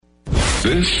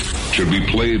This should be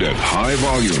played at high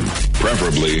volume,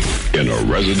 preferably in a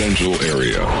residential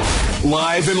area.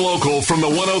 Live and local from the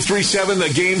 103.7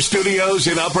 The Game studios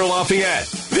in Upper Lafayette.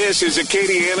 This is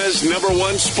Acadiana's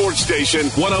 #1 sports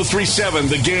station, 103.7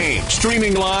 The Game.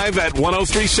 Streaming live at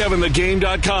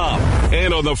 1037thegame.com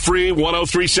and on the free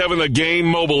 1037 The Game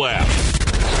mobile app.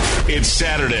 It's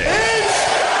Saturday.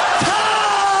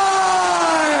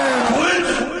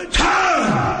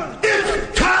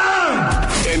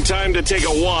 It's time to take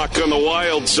a walk on the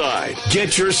wild side.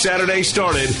 Get your Saturday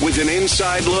started with an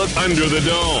inside look under the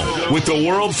dome with the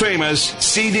world-famous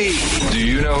CD. Do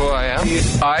you know who I am?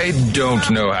 I don't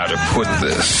know how to put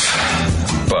this,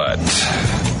 but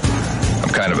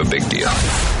I'm kind of a big deal.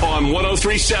 On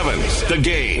 1037, The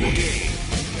Game.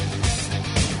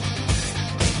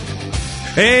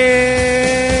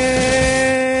 Hey,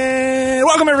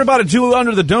 welcome everybody to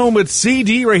Under the Dome with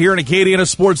CD right here in Acadiana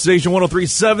Sports Station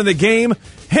 1037 The Game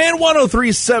and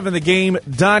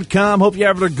 1037thegame.com. Hope you're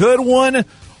having a good one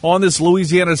on this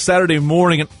Louisiana Saturday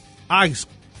morning. An ice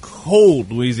cold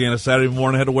Louisiana Saturday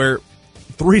morning. I had to wear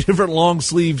 3 different long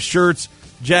sleeve shirts,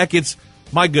 jackets.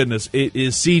 My goodness, it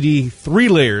is CD 3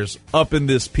 layers up in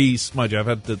this piece. Mind you, I've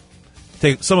had to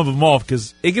take some of them off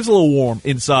because it gets a little warm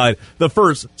inside the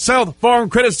First South Farm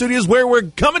Credit Studios, where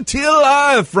we're coming to you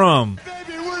live from.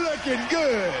 Baby, we're looking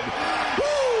good. Woo!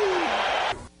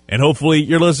 And hopefully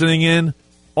you're listening in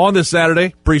on this Saturday.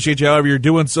 Appreciate you however you're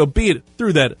doing so, be it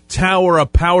through that tower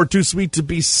of power too sweet to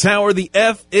be sour, the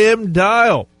FM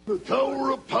dial. The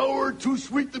tower of power, too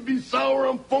sweet to be sour.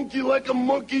 I'm funky like a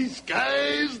monkey.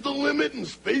 Sky's the limit and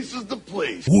space is the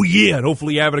place. Oh yeah, and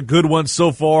hopefully you're having a good one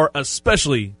so far,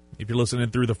 especially if you're listening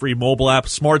through the free mobile app,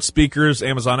 smart speakers,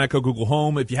 Amazon Echo, Google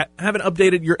Home. If you haven't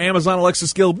updated your Amazon Alexa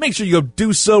skill, make sure you go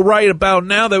do so right about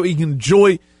now, that way you can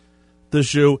enjoy the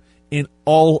show in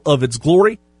all of its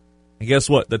glory. And guess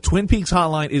what? The Twin Peaks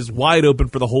hotline is wide open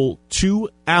for the whole 2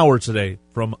 hours today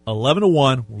from 11 to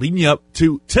 1, leading you up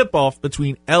to tip-off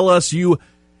between LSU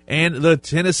and the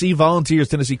Tennessee Volunteers.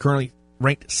 Tennessee currently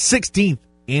ranked 16th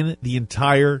in the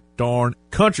entire darn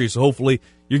country, so hopefully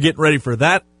you're getting ready for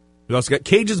that. We also got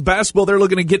Cajuns basketball. They're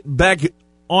looking to get back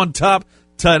on top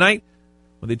tonight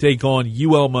when they take on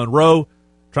UL Monroe,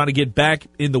 trying to get back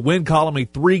in the win column, a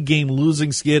 3-game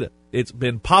losing skid. It's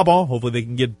been pop-all. Hopefully they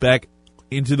can get back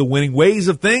into the winning ways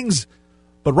of things.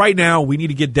 But right now, we need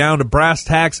to get down to brass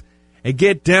tacks and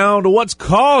get down to what's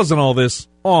causing all this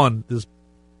on this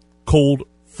cold,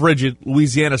 frigid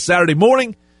Louisiana Saturday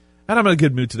morning. And I'm in a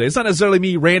good mood today. It's not necessarily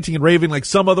me ranting and raving like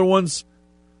some other ones,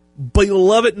 but you'll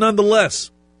love it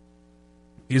nonetheless.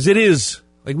 Because it is,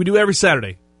 like we do every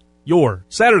Saturday, your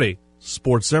Saturday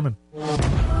sports sermon.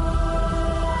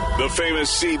 The famous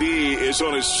CD is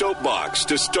on his soapbox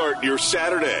to start your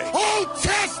Saturday. Oh,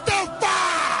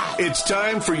 testify! It's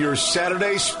time for your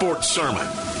Saturday sports sermon.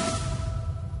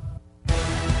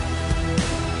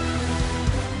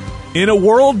 In a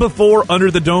world before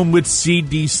Under the Dome with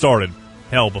CD started,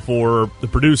 hell, before the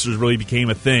producers really became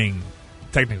a thing,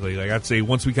 technically, like I'd say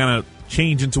once we kind of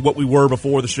change into what we were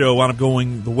before the show, wound up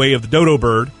going the way of the dodo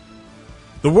bird,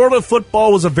 the world of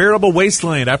football was a veritable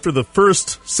wasteland after the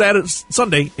first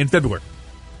Sunday in February.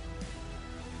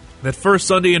 That first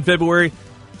Sunday in February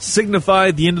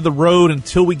signified the end of the road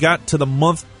until we got to the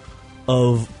month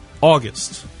of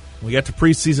August. We got to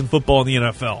preseason football in the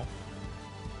NFL.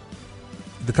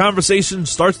 The conversation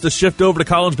starts to shift over to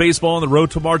college baseball on the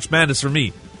road to March Madness for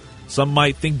me. Some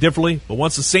might think differently, but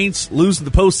once the Saints lose in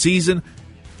the postseason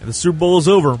and the Super Bowl is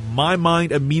over, my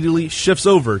mind immediately shifts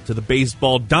over to the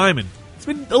baseball diamond. It's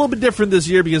been a little bit different this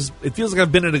year because it feels like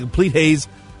I've been in a complete haze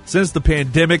since the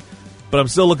pandemic, but I'm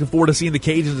still looking forward to seeing the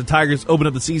Cajuns and Tigers open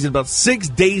up the season in about 6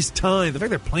 days' time. The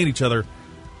fact they're playing each other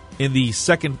in the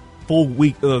second full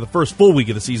week, the first full week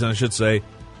of the season, I should say,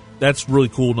 that's really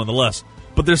cool nonetheless.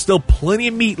 But there's still plenty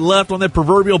of meat left on that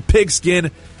proverbial pigskin,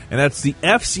 and that's the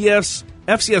FCS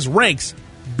ranks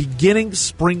beginning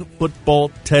spring football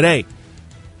today.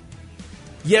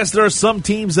 Yes, there are some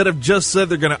teams that have just said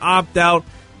they're going to opt out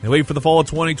and wait for the fall of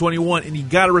 2021, and you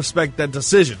got to respect that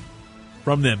decision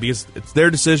from them because it's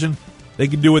their decision. They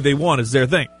can do what they want. It's their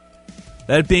thing.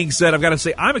 That being said, I've got to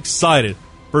say I'm excited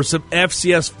for some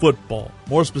FCS football.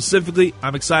 More specifically,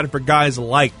 I'm excited for guys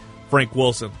like Frank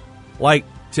Wilson, like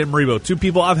Tim Rebo, 2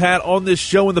 people I've had on this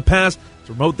show in the past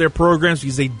to promote their programs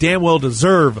because they damn well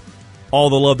deserve all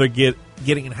the love they're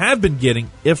getting and have been getting,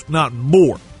 if not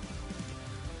more.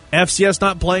 FCS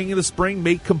not playing in the spring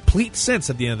made complete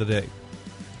sense at the end of the day.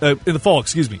 In the fall,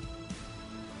 excuse me.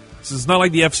 This is not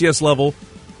like the FCS level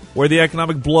where the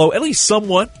economic blow, at least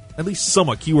somewhat,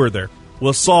 keyword there,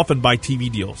 was softened by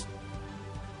TV deals.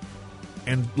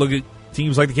 And look,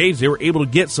 teams like the Cajuns, they were able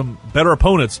to get some better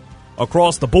opponents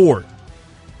across the board.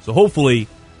 So hopefully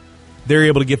they're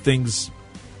able to get things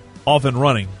off and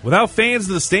running. Without fans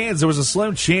in the stands, there was a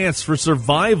slim chance for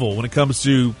survival when it comes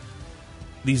to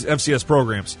these FCS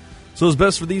programs. So it's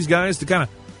best for these guys to kind of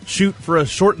shoot for a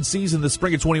shortened season this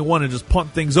spring of 21 and just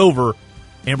punt things over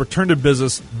and return to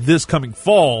business this coming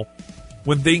fall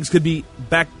when things could be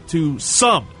back to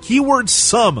some, keyword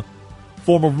some,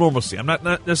 form of normalcy. I'm not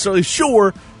necessarily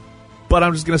sure, but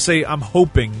I'm just going to say I'm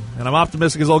hoping, and I'm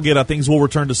optimistic as I'll get, things will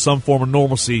return to some form of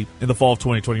normalcy in the fall of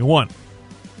 2021.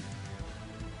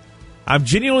 I'm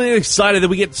genuinely excited that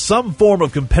we get some form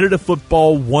of competitive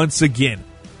football once again.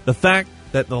 The fact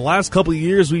that in the last couple of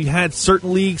years we've had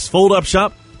certain leagues fold up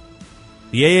shop,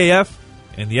 the AAF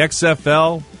and the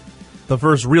XFL, the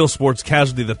first real sports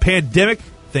casualty of the pandemic.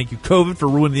 Thank you, COVID, for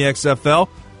ruining the XFL.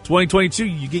 2022,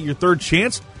 you get your third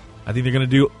chance. I think they're going to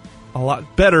do a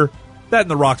lot better. That and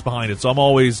the rocks behind it, so I'm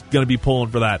always going to be pulling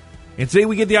for that. And today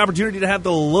we get the opportunity to have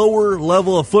the lower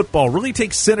level of football really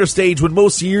take center stage when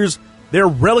most years they're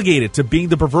relegated to being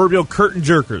the proverbial curtain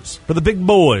jerkers for the big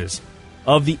boys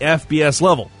of the FBS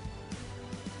level.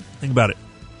 Think about it.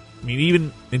 I mean,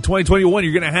 even in 2021,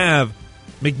 you're going to have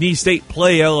McNeese State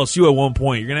play LSU at one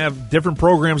point. You're going to have different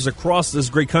programs across this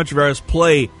great country virus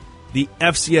play the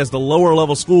FCS, the lower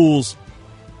level schools,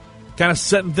 kind of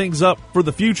setting things up for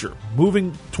the future,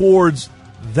 moving towards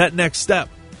that next step.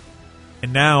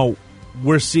 And now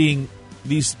we're seeing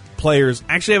these players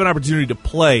actually have an opportunity to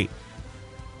play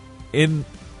in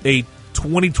a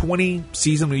 2020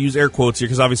 season. I'm going to use air quotes here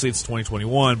because obviously it's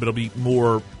 2021, but it'll be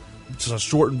more just a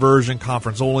shortened version,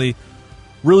 conference only.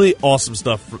 Really awesome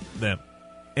stuff for them.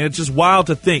 And it's just wild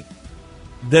to think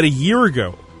that a year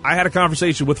ago, I had a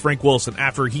conversation with Frank Wilson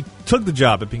after he took the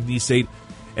job at McNeese State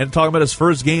and talking about his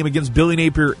first game against Billy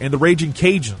Napier and the Raging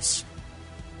Cajuns.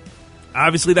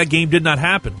 Obviously, that game did not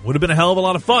happen. Would have been a hell of a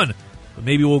lot of fun, but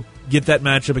maybe we'll get that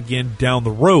matchup again down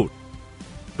the road.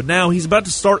 But now he's about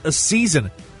to start a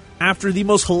season after the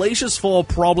most hellacious fall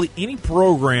probably any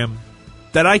program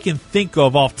that I can think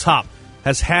of off top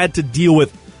has had to deal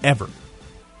with ever.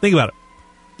 Think about it.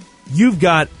 You've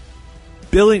got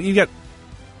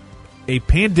a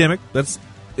pandemic that's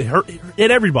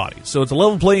hit everybody, so it's a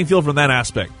level playing field from that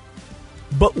aspect.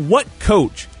 But what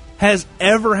coach has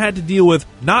ever had to deal with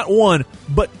not one,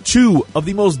 but two of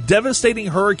the most devastating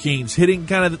hurricanes hitting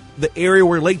kind of the area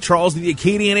where Lake Charles and the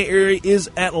Acadiana area is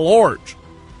at large?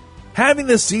 Having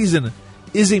this season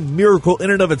is a miracle in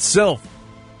and of itself.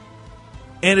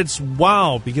 And it's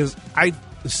wild because I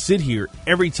sit here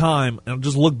every time and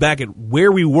just look back at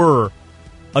where we were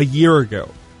a year ago.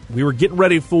 We were getting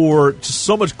ready for just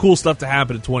so much cool stuff to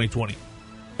happen in 2020.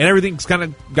 And everything's kind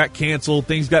of got canceled.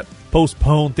 Things got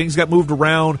postponed. Things got moved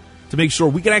around to make sure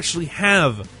we could actually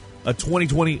have a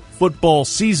 2020 football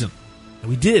season. And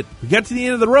we did. We got to the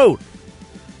end of the road.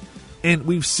 And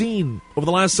we've seen over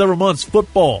the last several months,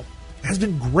 football has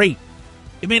been great.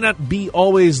 It may not be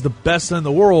always the best in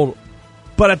the world,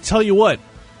 but I tell you what,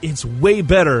 it's way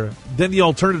better than the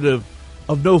alternative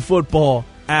of no football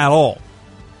at all.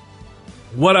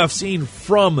 What I've seen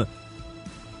from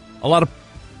a lot of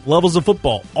levels of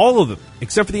football, all of them,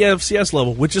 except for the FCS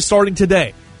level, which is starting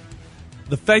today.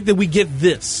 The fact that we get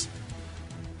this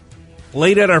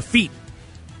laid at our feet,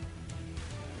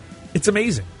 it's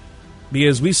amazing.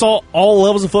 Because we saw all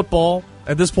levels of football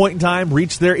at this point in time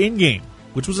reach their end game,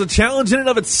 which was a challenge in and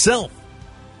of itself.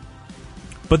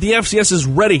 But the FCS is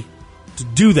ready to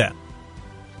do that.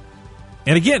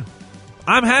 And again,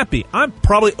 I'm happy. I'm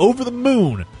probably over the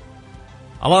moon.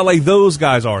 A lot like those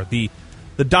guys are. The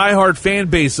diehard fan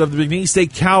base of the McNeese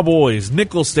State Cowboys,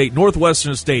 Nicholls State,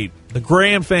 Northwestern State, the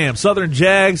Graham fam, Southern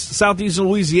Jags, Southeastern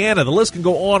Louisiana. The list can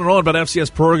go on and on about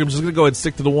FCS programs. I'm just going to go ahead and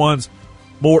stick to the ones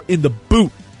more in the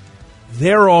boot.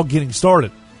 They're all getting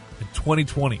started in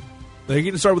 2020. They're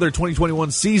getting started with their 2021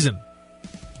 season.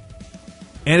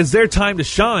 And it's their time to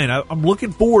shine. I'm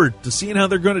looking forward to seeing how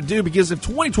they're going to do, because if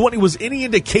 2020 was any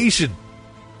indication,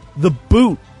 the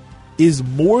boot is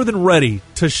more than ready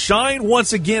to shine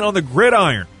once again on the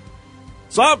gridiron.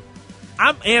 So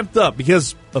I'm amped up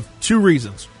because of two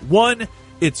reasons. One,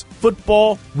 it's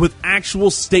football with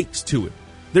actual stakes to it.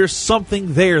 There's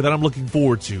something there that I'm looking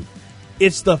forward to.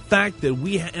 It's the fact that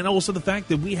and also the fact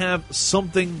that we have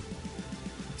something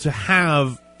to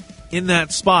have in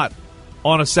that spot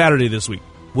on a Saturday this week.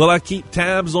 Will I keep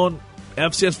tabs on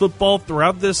FCS football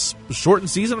throughout this shortened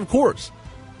season? Of course.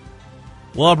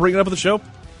 Will I bring it up on the show?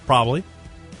 Probably.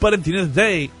 But at the end of the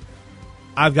day,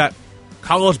 I've got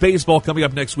college baseball coming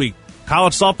up next week.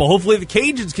 College softball. Hopefully the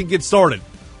Cajuns can get started.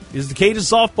 Is the Cajun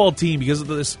softball team, because of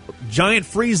this giant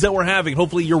freeze that we're having,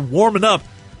 hopefully you're warming up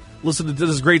listening to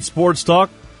this great sports talk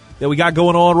that we got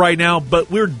going on right now.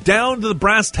 But we're down to the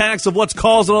brass tacks of what's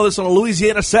causing all this on a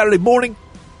Louisiana Saturday morning.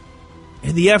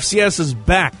 And the FCS is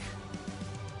back.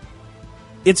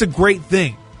 It's a great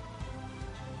thing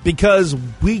because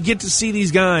we get to see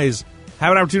these guys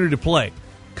have an opportunity to play.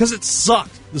 Because it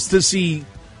sucked to see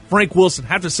Frank Wilson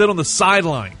have to sit on the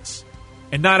sidelines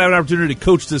and not have an opportunity to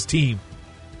coach this team.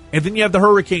 And then you have the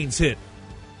Hurricanes hit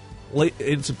late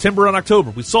in September and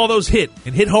October. We saw those hit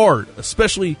and hit hard,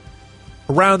 especially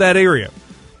around that area.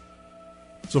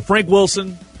 So Frank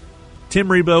Wilson, Tim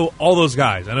Rebowe, all those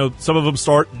guys. I know some of them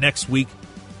start next week.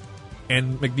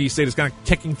 And McNeese State is kind of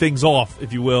kicking things off,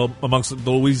 if you will, amongst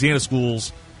the Louisiana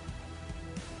schools.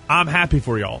 I'm happy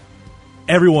for y'all.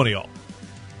 Every one of y'all.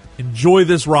 Enjoy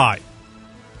this ride.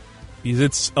 Because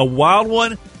it's a wild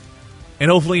one.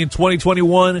 And hopefully in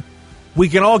 2021, we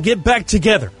can all get back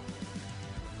together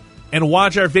and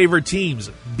watch our favorite teams,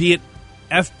 be it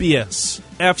FBS,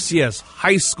 FCS,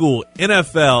 high school,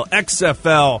 NFL,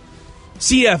 XFL,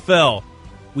 CFL.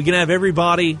 We can have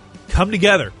everybody come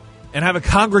together and have a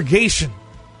congregation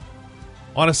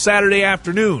on a Saturday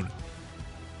afternoon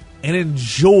and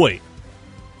enjoy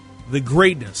the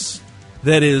greatness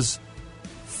that is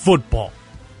football.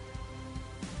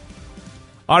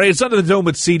 All right, it's Under the Dome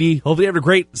with CD. Hopefully you have a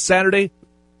great Saturday.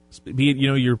 Be it,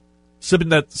 you're sipping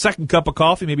that second cup of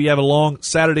coffee. Maybe you have a long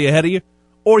Saturday ahead of you.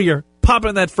 Or you're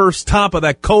popping that first top of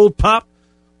that cold pop.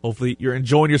 Hopefully you're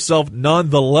enjoying yourself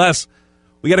nonetheless.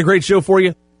 We got a great show for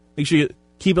you. Make sure you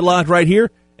keep it locked right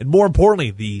here. And more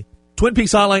importantly, the Twin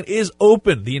Peaks hotline is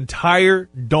open the entire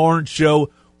darn show.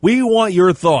 We want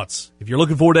your thoughts. If you're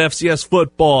looking forward to FCS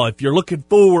football, what you're looking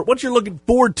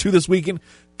forward to this weekend,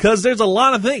 because there's a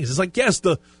lot of things. It's like, yes,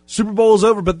 the Super Bowl is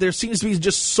over, but there seems to be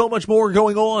just so much more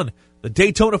going on. The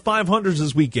Daytona 500s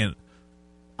this weekend.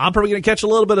 I'm probably going to catch a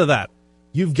little bit of that.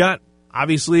 You've got,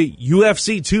 obviously,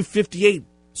 UFC 258.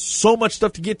 So much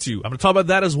stuff to get to. I'm going to talk about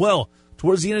that as well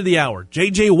towards the end of the hour.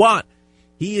 J.J. Watt,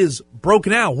 he is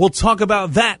broken out. We'll talk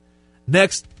about that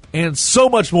next and so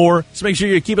much more. So make sure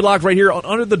you keep it locked right here on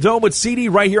Under the Dome with CD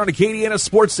right here on Acadiana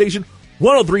Sports Station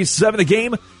 103.7 The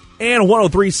Game and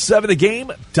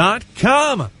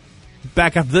 103.7thegame.com.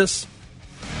 Back after this.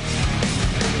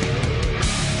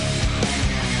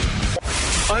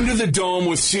 Under the Dome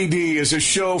with CD is a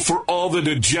show for all the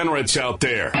degenerates out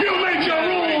there. You make your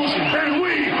rules, and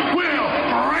we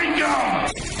will break them.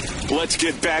 Let's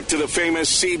get back to the famous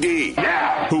CD,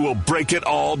 who will break it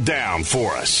all down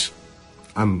for us.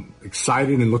 I'm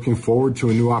excited and looking forward to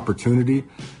a new opportunity,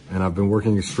 and I've been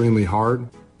working extremely hard,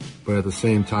 but at the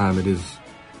same time, it is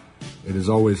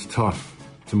always tough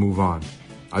to move on.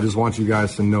 I just want you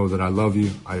guys to know that I love you.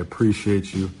 I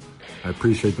appreciate you. I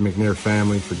appreciate the McNair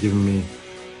family for giving me,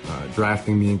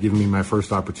 drafting me and giving me my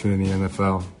first opportunity in the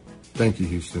NFL. Thank you,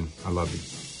 Houston. I love you.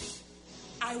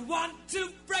 I want to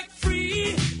break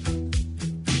free.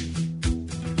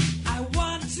 I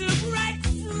want to break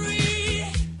free.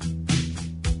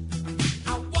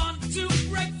 I want to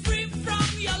break free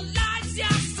from your lies. You're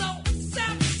so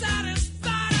self-satisfied.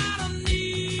 I don't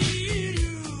need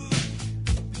you.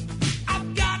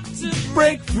 I've got to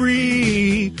Break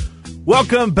free.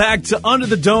 Welcome back to Under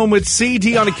the Dome with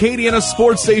CD on Acadiana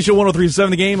Sports Station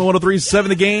 103.7 The Game and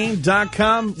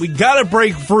 103.7thegame.com. We got to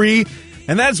break free,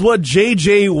 and that's what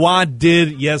J.J. Watt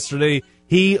did yesterday.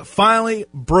 He finally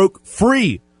broke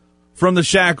free from the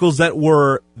shackles that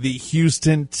were the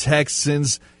Houston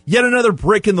Texans. Yet another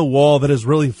brick in the wall that is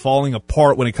really falling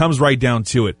apart when it comes right down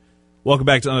to it. Welcome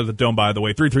back to Under the Dome, by the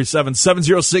way.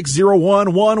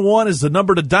 337-706-0111 is the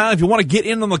number to dial if you want to get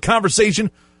in on the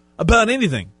conversation about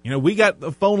anything. We got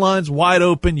the phone lines wide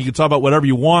open. You can talk about whatever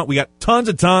you want. We got tons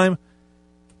of time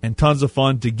and tons of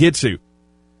fun to get to.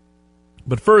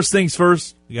 But first things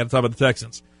first, we got to talk about the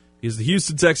Texans. Because the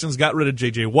Houston Texans got rid of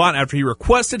J.J. Watt after he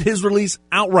requested his release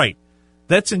outright.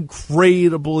 That's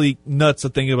incredibly nuts to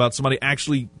think about somebody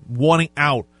actually wanting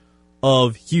out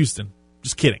of Houston.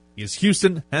 Just kidding. Because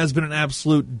Houston has been an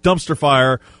absolute dumpster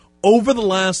fire over the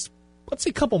last, let's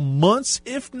say, couple months,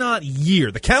 if not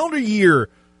year. The calendar year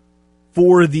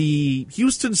for the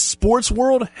Houston sports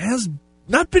world has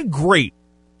not been great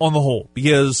on the whole,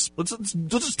 because let's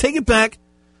just take it back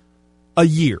a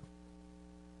year.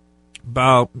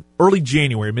 About early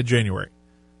January, mid-January,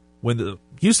 when the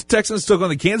Houston Texans took on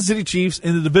the Kansas City Chiefs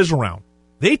in the divisional round.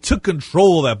 They took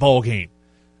control of that ball game.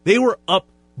 They were up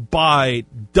by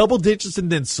double digits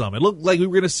and then some. It looked like we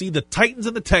were going to see the Titans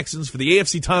and the Texans for the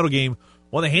AFC title game,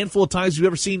 one of the handful of times we've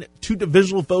ever seen two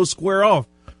divisional foes square off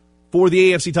for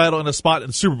the AFC title in a spot in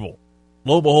the Super Bowl.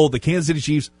 Lo and behold, the Kansas City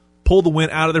Chiefs pulled the win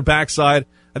out of their backside.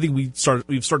 I think we've started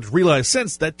to realize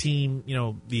since that team,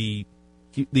 the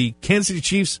the Kansas City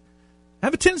Chiefs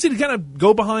have a tendency to kind of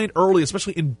go behind early,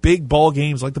 especially in big ball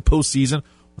games like the postseason.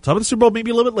 We'll talk about the Super Bowl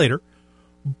maybe a little bit later.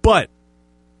 But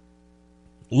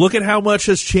look at how much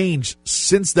has changed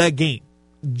since that game,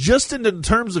 just in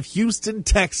terms of Houston,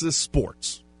 Texas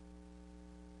sports.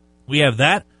 We have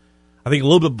that. I think a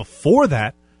little bit before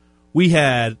that, we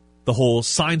had the whole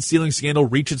sign-stealing scandal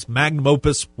reach its magnum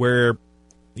opus where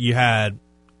you had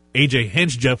A.J.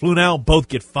 Hinch, Jeff Lunau, both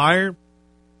get fired.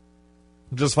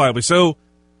 Justifiably so.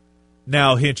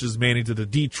 Now Hinch is manning to the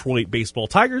Detroit Baseball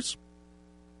Tigers.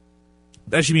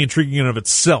 That should be intriguing in and of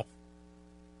itself.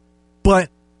 But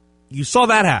you saw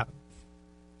that happen.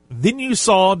 Then you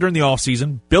saw during the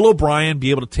offseason Bill O'Brien be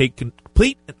able to take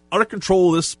complete and utter control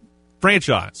of this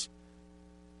franchise.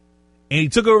 And he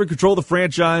took over control of the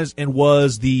franchise and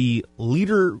was the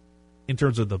leader in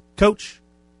terms of the coach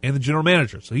and the general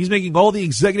manager. So he's making all the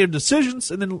executive decisions.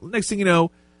 And then next thing you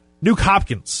know, Nuke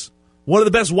Hopkins, one of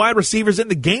the best wide receivers in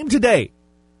the game today,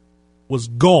 was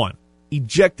gone,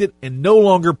 ejected, and no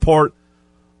longer part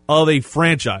of a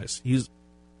franchise. He's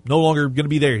no longer going to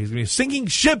be there. He's going to be a sinking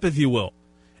ship, if you will.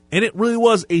 And it really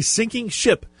was a sinking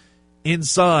ship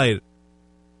inside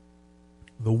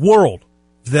the world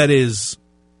that is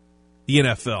the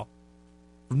NFL.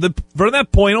 From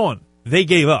that point on, they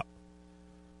gave up.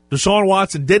 Deshaun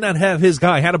Watson did not have his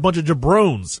guy, had a bunch of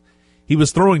jabrones he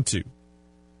was throwing to.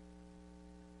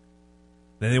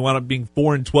 Then they wound up being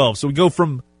 4-12. So we go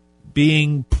from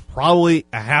being probably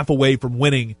a half away from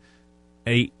winning,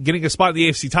 getting a spot in the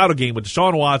AFC title game with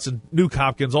Deshaun Watson, Nuke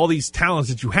Hopkins, all these talents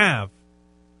that you have,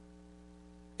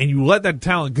 and you let that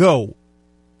talent go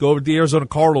over to the Arizona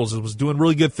Cardinals and was doing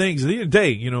really good things. At the end of the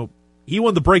day, he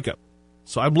won the breakup.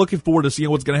 So I'm looking forward to seeing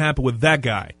what's going to happen with that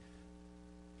guy.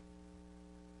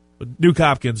 With Nuke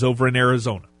Hopkins over in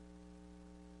Arizona.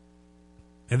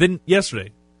 And then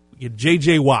yesterday, we had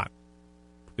J.J. Watt.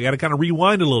 We got to kind of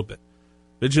rewind a little bit.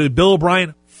 Eventually, Bill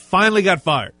O'Brien finally got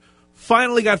fired.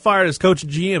 Finally got fired as coach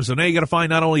and GM. So now you got to find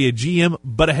not only a GM,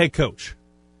 but a head coach.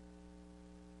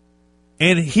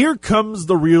 And here comes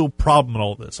the real problem in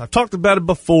all this. I've talked about it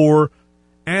before.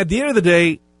 And at the end of the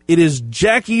day, it is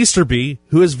Jack Easterby,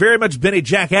 who has very much been a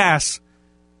jackass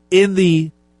in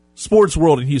the sports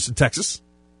world in Houston, Texas.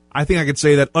 I think I could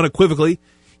say that unequivocally.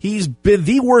 He's been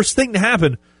the worst thing to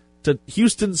happen to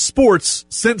Houston sports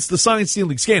since the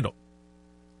sign-stealing scandal.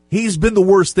 He's been the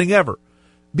worst thing ever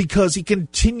because he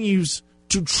continues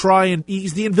to try and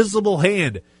he's the invisible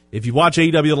hand. If you watch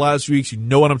AEW the last few weeks, you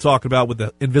know what I'm talking about with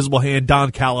the invisible hand,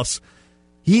 Don Callis.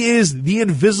 He is the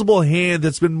invisible hand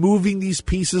that's been moving these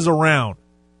pieces around.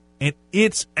 And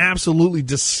it's absolutely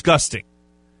disgusting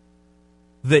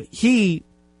that he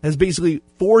has basically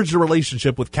forged a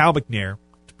relationship with Cal McNair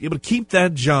to be able to keep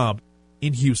that job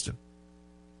in Houston.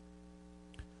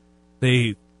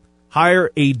 They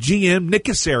hire a GM, Nick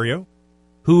Caserio,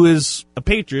 who is a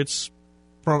Patriots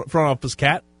front office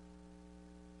cat.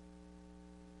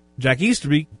 Jack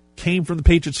Easterby came from the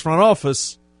Patriots front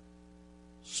office,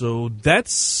 so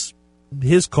that's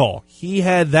his call. He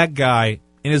had that guy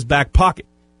in his back pocket.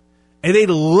 And they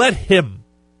let him,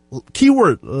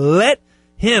 keyword, let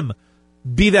him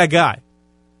be that guy.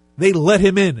 They let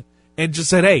him in and just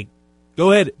said, hey,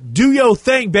 go ahead, do your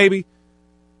thing, baby.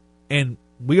 And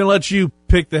we're going to let you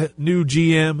pick the new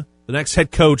GM, the next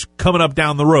head coach coming up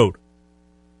down the road.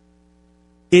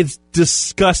 It's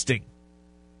disgusting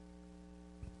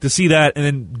to see that. And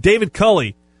then David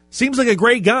Culley seems like a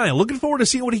great guy. Looking forward to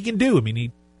seeing what he can do. I mean,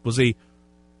 he was a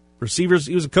receivers.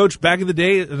 He was a coach back in the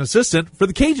day, an assistant for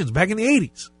the Cajuns back in the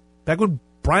 80s. Back when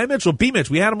Brian Mitchell, B-Mitch,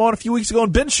 we had him on a few weeks ago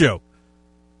on Ben's show.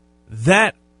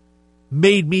 That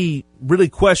made me really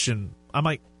question. I'm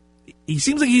like, he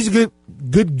seems like he's a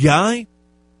good guy,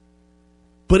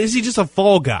 but is he just a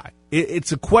fall guy?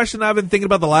 It's a question I've been thinking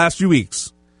about the last few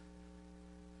weeks.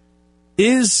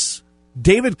 Is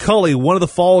David Culley one of the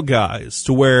fall guys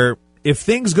to where if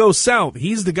things go south,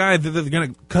 he's the guy that they're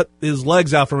going to cut his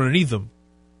legs out from underneath him?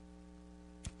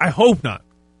 I hope not,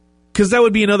 because that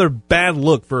would be another bad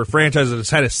look for a franchise that has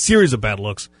had a series of bad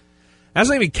looks. That's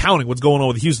not even counting what's going on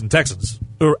with the Houston Texans,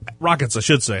 or Rockets, I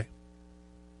should say.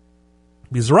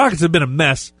 Because the Rockets have been a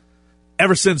mess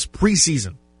ever since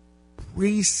preseason.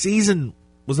 Preseason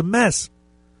was a mess.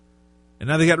 And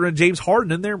now they got rid of James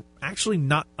Harden, and they're actually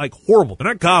not, horrible. They're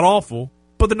not god-awful,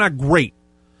 but they're not great.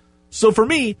 So for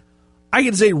me, I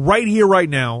can say right here, right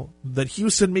now, that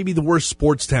Houston may be the worst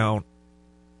sports town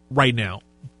right now.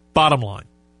 Bottom line.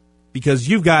 Because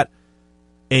you've got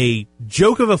a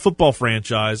joke of a football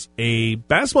franchise, a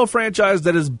basketball franchise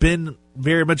that has been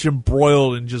very much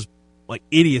embroiled in just,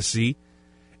 idiocy,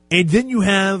 and then you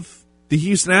have the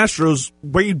Houston Astros,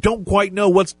 where you don't quite know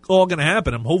what's all going to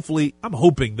happen. I'm hoping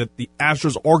that the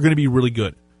Astros are going to be really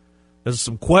good. There's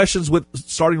some questions with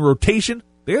starting rotation.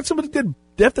 They had some good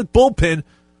depth at bullpen,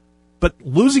 but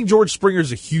losing George Springer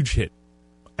is a huge hit.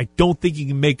 I don't think he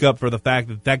can make up for the fact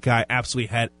that that guy absolutely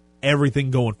had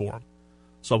everything going for him.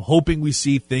 So I'm hoping we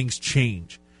see things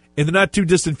change in the not too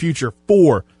distant future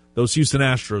for those Houston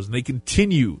Astros, and they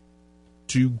continue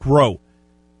to grow.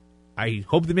 I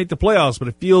hope they make the playoffs, but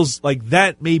it feels like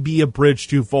that may be a bridge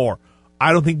too far.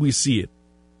 I don't think we see it.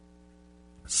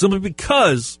 Simply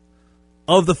because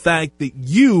of the fact that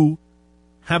you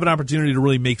have an opportunity to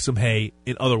really make some hay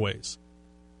in other ways.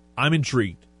 I'm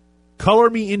intrigued. Color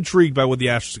me intrigued by what the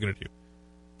Astros are going to do.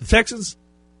 The Texans,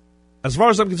 as far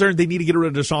as I'm concerned, they need to get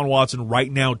rid of Deshaun Watson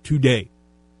right now, today.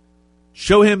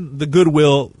 Show him the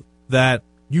goodwill that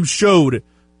you showed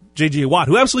J.J. Watt,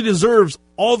 who absolutely deserves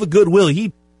all the goodwill.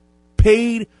 He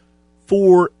paid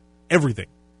for everything.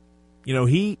 You know,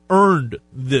 he earned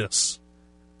this.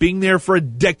 Being there for a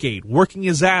decade, working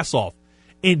his ass off,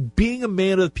 and being a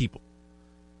man of the people.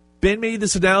 Ben made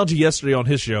this analogy yesterday on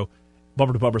his show,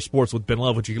 Bumper to Bumper Sports with Ben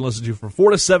Love, which you can listen to from 4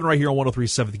 to 7 right here on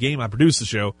 103.7 The Game. I produce the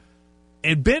show.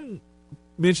 And Ben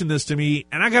mentioned this to me,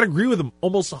 and I got to agree with him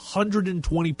almost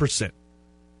 120%.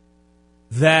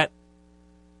 That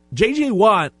J.J.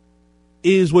 Watt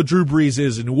is what Drew Brees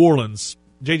is in New Orleans.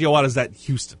 J.J. Watt is that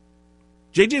Houston.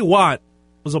 J.J. Watt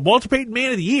was a Walter Payton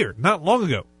Man of the Year not long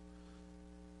ago.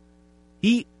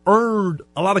 He earned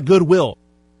a lot of goodwill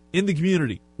in the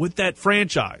community with that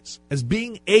franchise as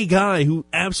being a guy who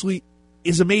absolutely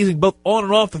is amazing both on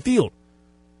and off the field.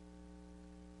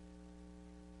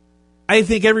 I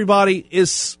think everybody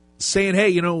is saying, hey,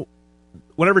 you know,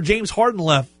 whenever James Harden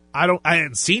left, I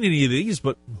hadn't seen any of these,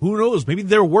 but who knows? Maybe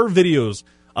there were videos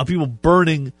of people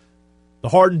burning the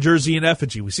Harden jersey in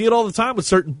effigy. We see it all the time with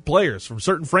certain players from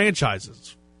certain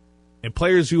franchises and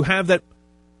players who have that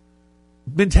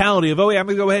mentality of, oh, yeah, I'm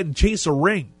going to go ahead and chase a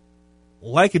ring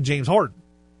like a James Harden.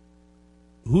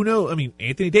 Who knows? I mean,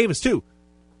 Anthony Davis, too.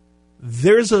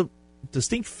 There's a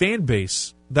distinct fan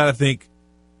base that I think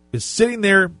is sitting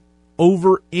there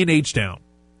over in H-Town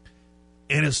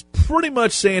and is pretty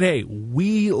much saying, hey,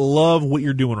 we love what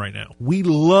you're doing right now. We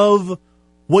love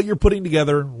what you're putting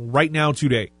together right now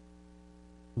today.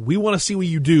 We want to see what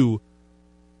you do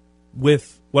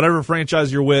with whatever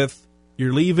franchise you're with.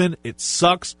 You're leaving. It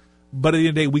sucks. But at the end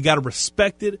of the day, we got to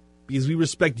respect it because we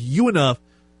respect you enough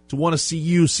to want to see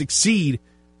you succeed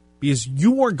because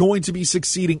you weren't going to be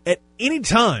succeeding at any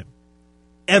time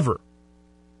ever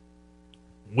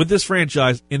with this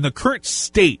franchise in the current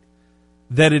state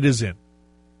that it is in.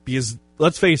 Because,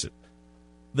 let's face it,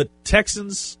 the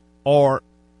Texans are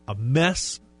a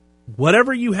mess.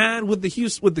 Whatever you had with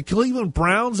the Cleveland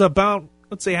Browns about,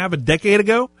 let's say, half a decade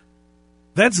ago,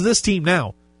 that's this team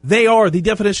now. They are the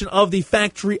definition of the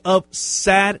factory of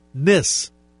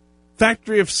sadness.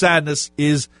 Factory of sadness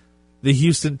is the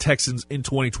Houston Texans in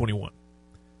 2021.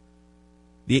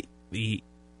 The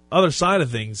other side of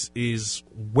things is,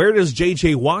 where does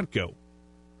J.J. Watt go?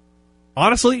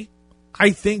 Honestly,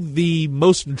 I think the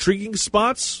most intriguing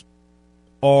spots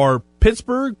are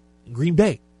Pittsburgh, Green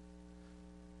Bay.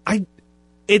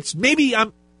 Maybe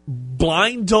I'm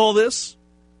blind to all this.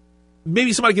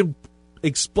 Maybe somebody can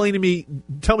explain to me,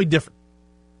 tell me different.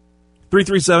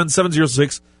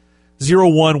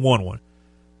 337-706-0111.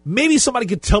 Maybe somebody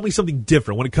could tell me something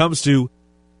different when it comes to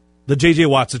the J.J.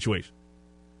 Watt situation.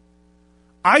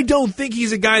 I don't think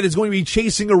he's a guy that's going to be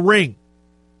chasing a ring.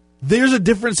 There's a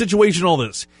different situation in all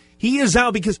this. He is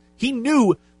out because he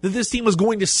knew that this team was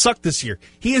going to suck this year.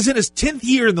 He is in his 10th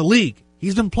year in the league.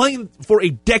 He's been playing for a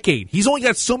decade. He's only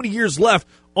got so many years left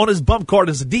on his bump card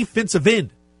as a defensive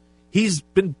end. He's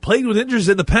been played with injuries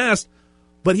in the past,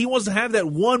 but he wants to have that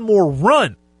one more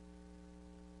run.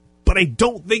 But I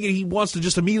don't think he wants to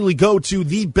just immediately go to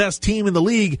the best team in the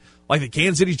league like the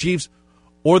Kansas City Chiefs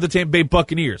or the Tampa Bay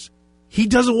Buccaneers. He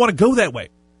doesn't want to go that way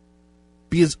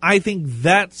because I think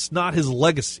that's not his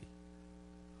legacy.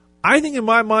 I think in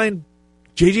my mind,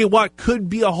 J.J. Watt could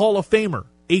be a Hall of Famer,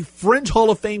 a fringe Hall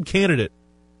of Fame candidate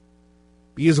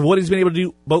because of what he's been able to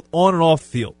do both on and off the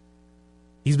field.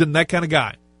 He's been that kind of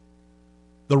guy.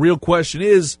 The real question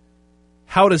is,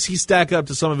 how does he stack up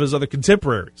to some of his other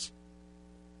contemporaries?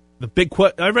 The big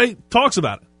question, everybody talks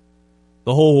about it.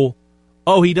 The whole,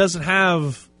 he doesn't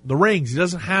have the rings. He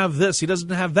doesn't have this. He doesn't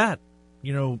have that.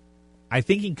 You know, I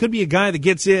think he could be a guy that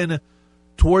gets in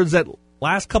towards that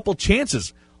last couple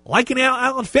chances, like an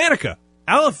Alan Faneca.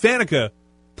 Alan Faneca,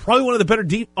 probably one of the better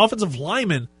offensive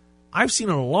linemen I've seen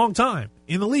in a long time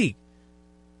in the league.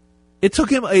 It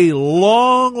took him a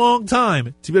long, long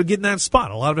time to be able to get in that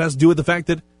spot. A lot of it has to do with the fact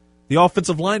that the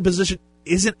offensive line position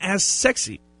isn't as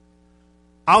sexy.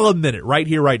 I'll admit it right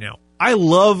here, right now. I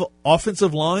love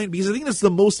offensive line because I think it's the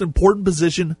most important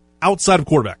position outside of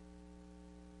quarterback.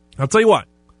 I'll tell you what.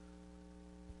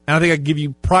 And I think I can give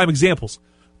you prime examples.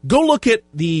 Go look at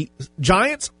the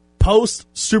Giants post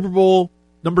Super Bowl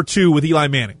number 2 with Eli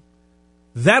Manning.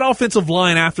 That offensive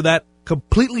line after that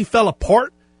completely fell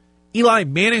apart. Eli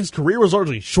Manning's career was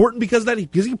largely shortened because of that,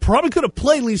 because he probably could have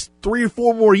played at least 3 or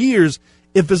 4 more years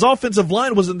if his offensive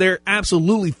line wasn't there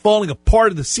absolutely falling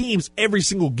apart at the seams every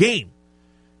single game.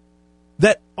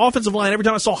 That offensive line, every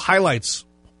time I saw highlights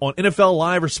on NFL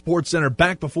Live or Sports Center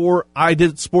back before I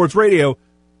did sports radio,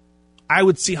 I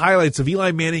would see highlights of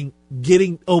Eli Manning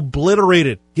getting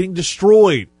obliterated, getting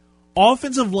destroyed.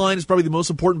 Offensive line is probably the most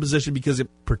important position because it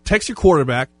protects your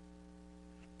quarterback.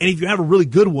 And if you have a really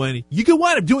good one, you can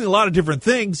wind up doing a lot of different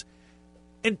things.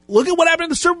 And look at what happened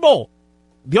in the Super Bowl.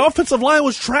 The offensive line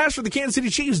was trashed for the Kansas City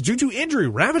Chiefs due to injury,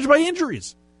 ravaged by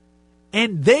injuries.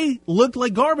 And they looked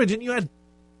like garbage. And you had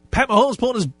Pat Mahomes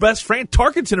pulling his best Fran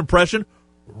Tarkenton impression,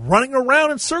 running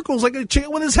around in circles like a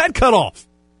chicken with his head cut off.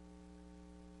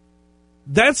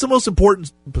 That's the most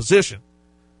important position.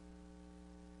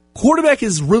 Quarterback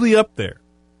is really up there,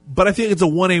 but I think it's a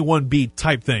 1A, 1B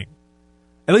type thing.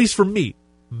 At least for me.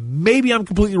 Maybe I'm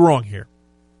completely wrong here.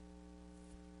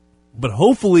 But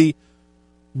hopefully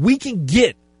we can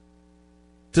get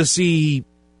to see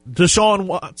Deshaun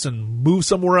Watson move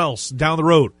somewhere else down the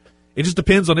road. It just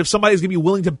depends on if somebody's going to be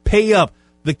willing to pay up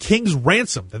the king's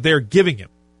ransom that they're giving him.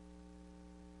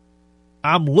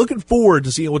 I'm looking forward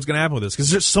to seeing what's going to happen with this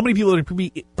because there's so many people that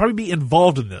are probably be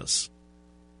involved in this.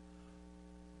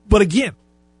 But again,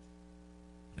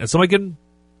 and somebody can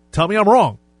tell me I'm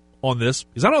wrong on this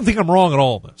because I don't think I'm wrong at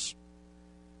all on this.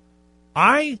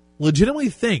 I legitimately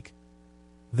think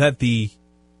that the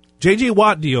J.J.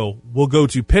 Watt deal will go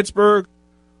to Pittsburgh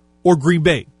or Green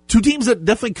Bay. 2 teams that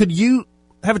definitely could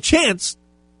have a chance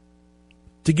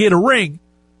to get a ring,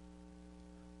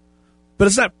 but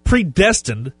it's not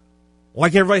predestined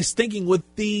like everybody's thinking with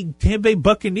the Tampa Bay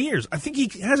Buccaneers. I think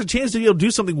he has a chance to be able to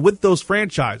do something with those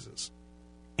franchises,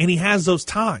 and he has those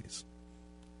ties.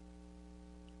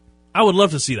 I would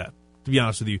love to see that, to be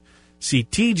honest with you. See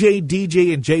TJ,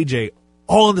 DJ, and JJ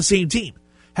all on the same team.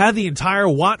 Have the entire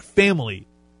Watt family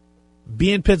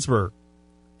be in Pittsburgh,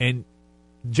 and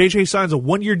JJ signs a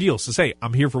 1-year deal. So say,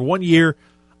 I'm here for 1 year,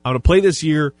 I'm going to play this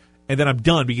year, and then I'm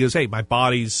done because, hey, my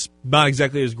body's not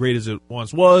exactly as great as it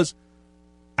once was.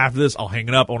 After this, I'll hang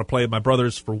it up. I want to play with my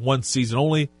brothers for 1 season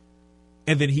only.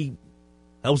 And then he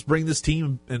helps bring this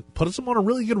team and put them on a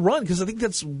really good run because I think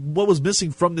that's what was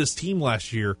missing from this team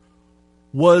last year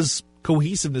was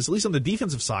cohesiveness, at least on the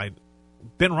defensive side.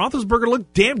 Ben Roethlisberger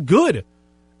looked damn good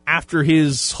after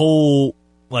his whole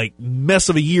mess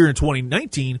of a year in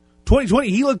 2019. 2020,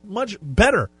 he looked much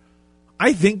better.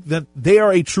 I think that they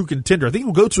are a true contender. I think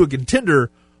we'll go to a contender,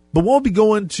 but won't be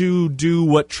going to do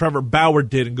what Trevor Bauer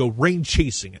did and go rain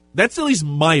chasing it. That's at least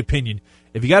my opinion.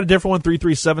 If you got a different one,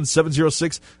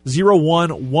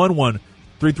 337-706-0111.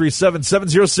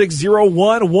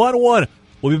 337-706-0111.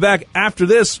 We'll be back after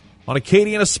this on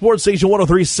Acadiana Sports Station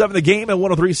 103.7 The Game at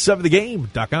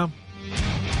 103.7thegame.com.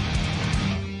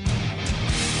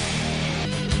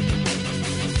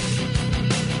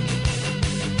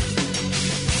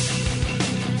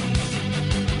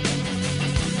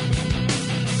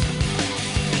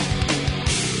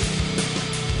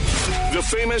 The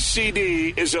famous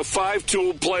CD is a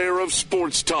 5-tool player of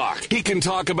sports talk. He can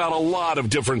talk about a lot of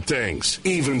different things,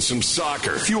 even some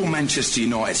soccer. If you're Manchester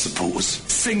United supporters,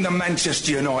 sing the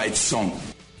Manchester United song.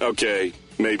 Okay,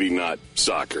 maybe not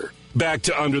soccer. Back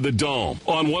to Under the Dome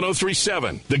on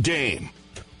 103.7 The Game.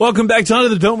 Welcome back to Under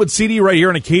the Dome with CD right here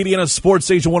on Acadiana Sports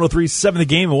Station 103.7 The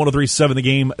Game and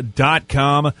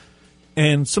 103.7thegame.com.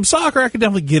 And some soccer I could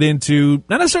definitely get into.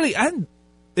 Not necessarily,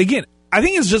 I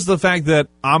think it's just the fact that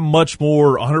I'm much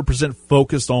more 100%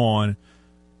 focused on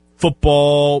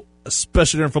football,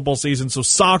 especially during football season. So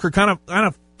soccer kind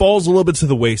of falls a little bit to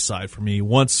the wayside for me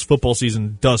once football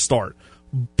season does start.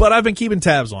 But I've been keeping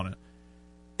tabs on it.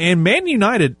 And Man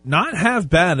United, not half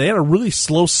bad. They had a really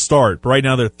slow start. But right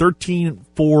now they're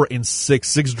 13-4-6,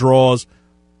 6 draws,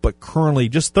 but currently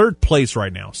just third place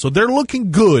right now. So they're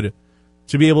looking good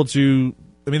to be able to.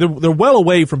 I mean, they're well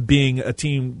away from being a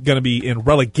team going to be in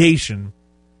relegation,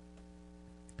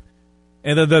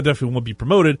 and they definitely won't be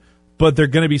promoted, but they're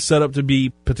going to be set up to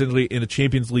be potentially in the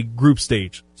Champions League group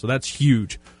stage, so that's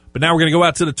huge. But now we're going to go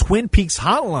out to the Twin Peaks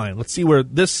hotline. Let's see where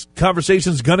this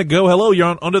conversation is going to go. Hello, you're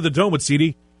on Under the Dome with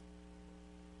CD.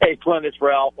 Hey, Clint, it's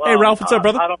Ralph. Hey, Ralph, what's up,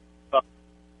 brother?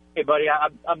 Hey, buddy,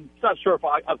 I'm not sure if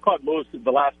I caught Lewis,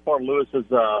 the last part of Lewis's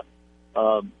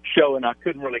show, and I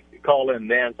couldn't really call in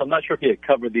then, so I'm not sure if he had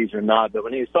covered these or not. But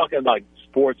when he was talking about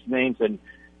sports names and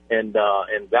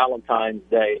Valentine's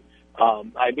Day,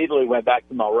 I immediately went back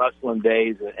to my wrestling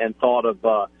days and thought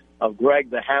of Greg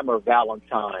the Hammer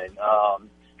Valentine,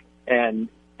 and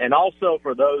also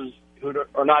for those who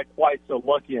are not quite so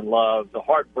lucky in love, the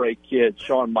Heartbreak Kid,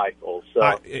 Shawn Michaels. So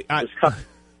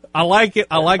I like it.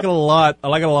 I like it a lot. I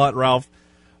like it a lot, Ralph.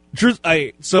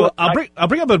 I'll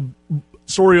bring up a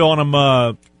story on him,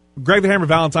 Greg the Hammer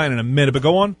Valentine, in a minute. But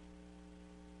go on.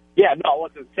 Yeah, no, I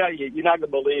want to tell you, you're not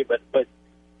going to believe it, but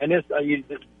this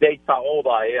dates how old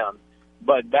I am.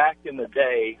 But back in the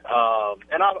day,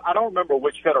 and I don't remember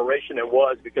which federation it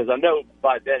was, because I know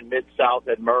by then Mid-South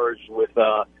had merged with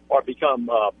or become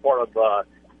part of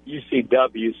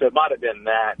UCW, so it might have been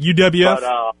that. UWF?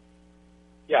 But,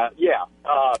 yeah.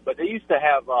 But they used to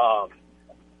have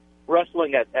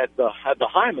wrestling at the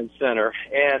Hyman Center,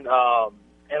 and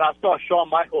I saw Shawn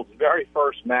Michaels' very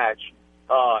first match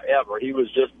ever. He was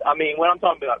just, I mean, when I'm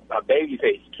talking about a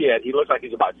babyface kid, he looked like he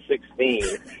was about 16,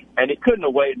 and he couldn't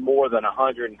have weighed more than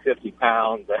 150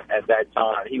 pounds at that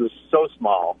time. He was so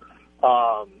small,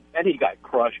 and he got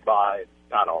crushed by,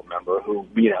 I don't remember who,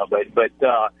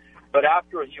 but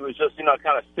after he was just,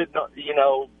 kind of sitting,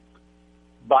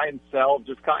 by himself,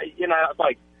 just kind of, it's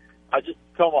like, I just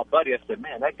told my buddy, I said,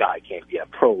 man, that guy can't be a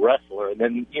pro wrestler. And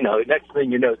then, next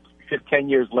thing you know, 10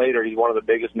 years later, he's one of the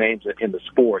biggest names in the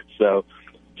sport. So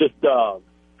just a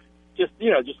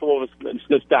little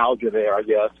nostalgia there, I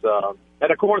guess.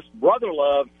 And of course, Brother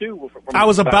Love too. I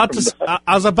was about to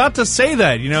say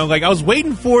that, I was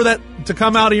waiting for that to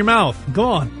come out of your mouth. Go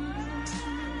on.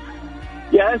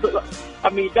 Yeah,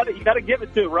 you got to give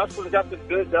it to wrestling's got some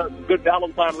good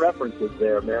Valentine references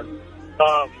there, man.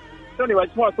 So anyway, I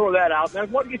just want to throw that out. And I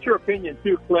want to get your opinion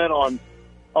too, Clint, on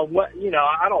what,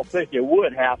 I don't think it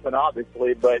would happen,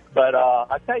 obviously, but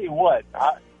I tell you what,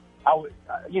 I would,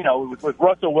 with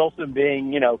Russell Wilson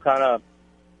being, kind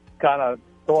of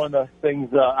throwing the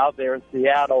things out there in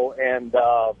Seattle, and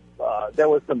there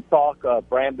was some talk.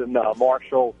 Brandon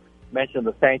Marshall mentioned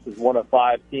the Saints as one of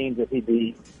 5 teams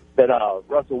that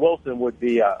Russell Wilson would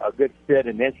be a good fit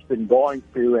and interested in going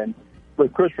to, and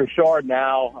with Chris Richard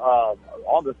now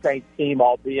on the Saints team,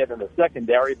 albeit in the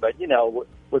secondary, but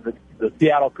with the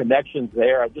Seattle connections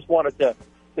there, I just wanted to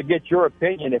get your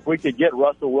opinion. If we could get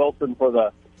Russell Wilson for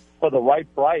the right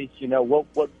price,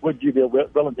 what would you be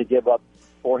willing to give up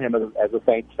for him as a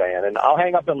Saints fan? And I'll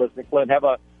hang up and listen, Clint. Have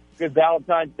a good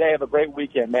Valentine's Day. Have a great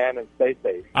weekend, man, and stay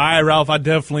safe. All right, Ralph, I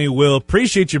definitely will.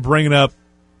 Appreciate you bringing up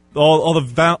all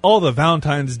the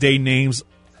Valentine's Day names.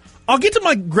 I'll get to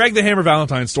my Greg the Hammer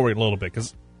Valentine story in a little bit,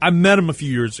 because I met him a few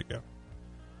years ago.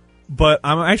 But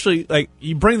I'm actually,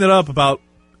 you bring that up about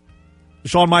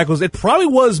Shawn Michaels. It probably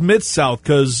was Mid-South,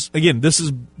 because, again, this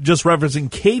is just referencing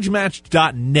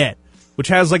CageMatch.net, which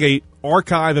has a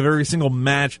archive of every single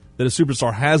match that a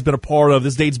superstar has been a part of.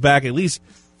 This dates back, at least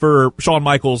for Shawn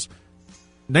Michaels,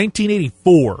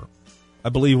 1984, I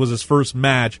believe, was his first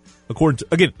match, according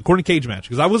to Cage Match,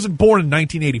 because I wasn't born in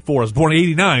 1984. I was born in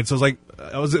 89, so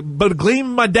I was but a gleam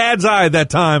in my dad's eye at that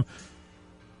time.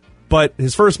 But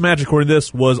his first match, according to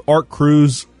this, was Art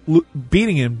Cruz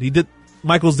beating him.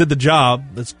 Michaels did the job.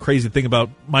 That's the crazy thing about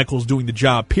Michaels doing the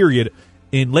job, period,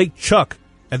 in Lake Chuck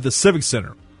at the Civic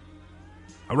Center.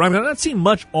 I've not seen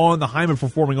much on the Hyman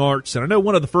Performing Arts, and I know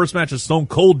one of the first matches Stone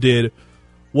Cold did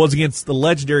was against the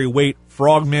legendary weight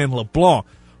Frogman LeBlanc.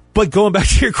 But going back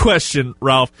to your question,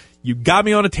 Ralph, you got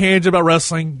me on a tangent about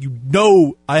wrestling.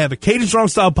 I have a Cajun Strong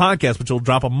Style podcast, which will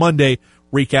drop on Monday,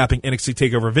 recapping NXT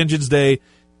TakeOver Vengeance Day,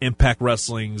 Impact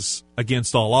Wrestling's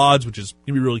Against All Odds, which is going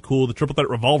to be really cool. The Triple Threat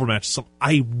Revolver match is something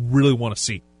I really want to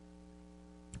see.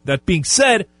 That being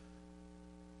said,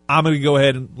 I'm going to go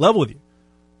ahead and level with you.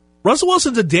 Russell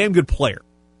Wilson's a damn good player,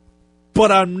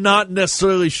 but I'm not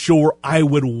necessarily sure I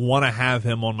would want to have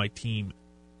him on my team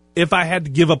if I had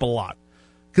to give up a lot.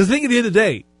 Because I think at the end of the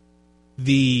day,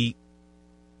 the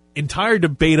entire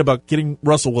debate about getting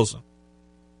Russell Wilson,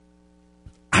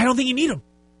 I don't think you need him.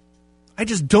 I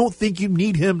just don't think you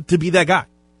need him to be that guy.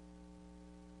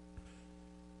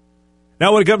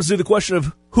 Now, when it comes to the question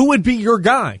of who would be your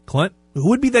guy, Clint, who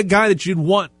would be that guy that you'd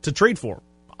want to trade for?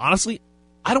 Honestly,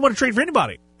 I don't want to trade for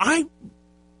anybody.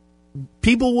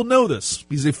 People will know this,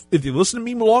 because if you listen to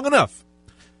me long enough,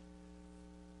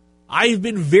 I've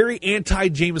been very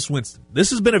anti-Jameis Winston.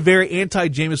 This has been a very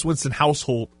anti-Jameis Winston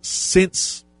household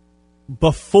since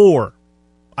before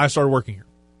I started working here.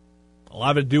 A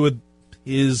lot of it to do with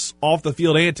his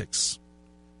off-the-field antics.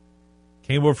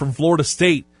 Came over from Florida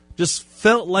State. Just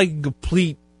felt like a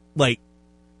complete,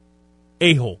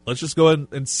 a-hole. Let's just go ahead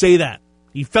and say that.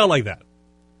 He felt like that.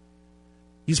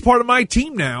 He's part of my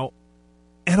team now.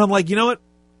 And I'm like, you know what?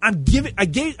 I'm giving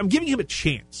him a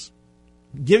chance.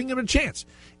 I'm giving him a chance.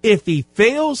 If he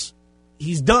fails,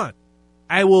 he's done.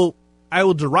 I will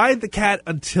deride the cat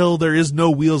until there is no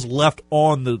wheels left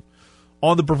on the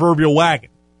proverbial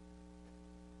wagon.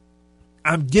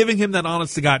 I'm giving him that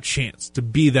honest to God chance to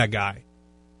be that guy.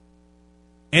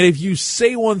 And if you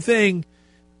say one thing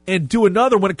and do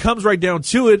another when it comes right down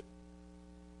to it,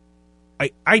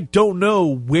 I don't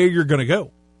know where you're going to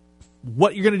go,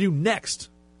 what you're going to do next.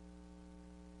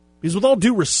 Because with all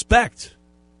due respect,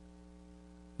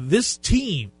 this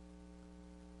team,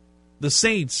 the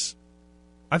Saints,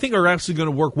 I think are actually going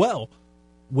to work well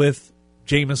with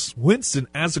Jameis Winston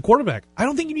as the quarterback. I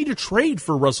don't think you need to trade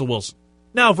for Russell Wilson.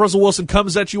 Now, if Russell Wilson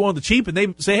comes at you on the cheap and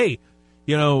they say,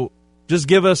 hey, just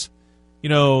give us,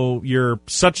 your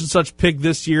such and such pick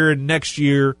this year and next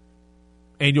year,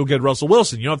 and you'll get Russell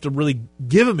Wilson. You don't have to really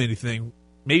give him anything.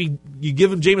 Maybe you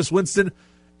give him Jameis Winston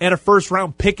and a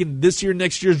first-round pick in this year,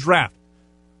 next year's draft.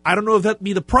 I don't know if that'd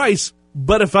be the price,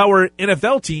 but if I were an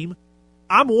NFL team,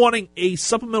 I'm wanting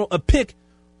a pick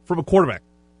from a quarterback.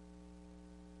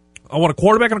 I want a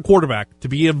quarterback and a quarterback to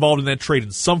be involved in that trade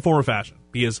in some form or fashion,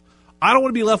 because I don't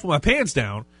want to be left with my pants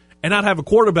down and not have a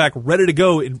quarterback ready to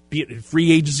go, be it in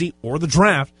free agency or the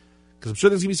draft, because I'm sure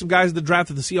there's going to be some guys in the draft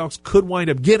that the Seahawks could wind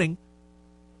up getting.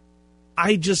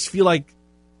 I just feel like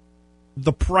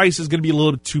the price is going to be a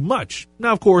little bit too much.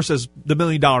 Now, of course, as the $1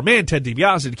 Million Man, Ted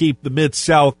DiBiase, to keep the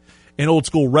Mid-South and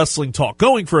old-school wrestling talk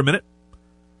going for a minute,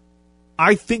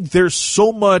 I think there's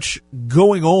so much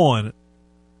going on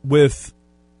with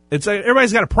it's like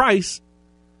everybody's got a price,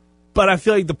 but I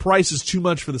feel like the price is too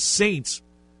much for the Saints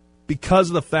because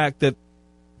of the fact that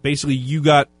basically you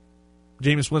got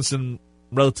Jameis Winston,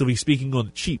 relatively speaking, on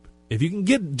the cheap. If you can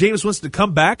get Jameis Winston to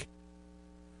come back,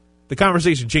 the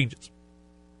conversation changes.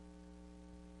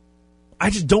 I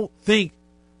just don't think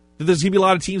that there's going to be a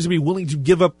lot of teams going to be willing to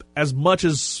give up as much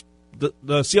as the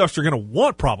Seahawks are going to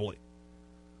want, probably.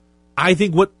 I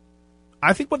think what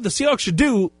the Seahawks should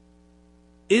do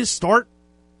is start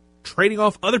trading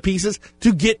off other pieces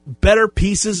to get better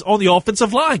pieces on the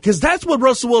offensive line, because that's what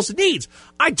Russell Wilson needs.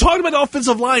 I talked about the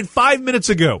offensive line 5 minutes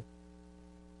ago.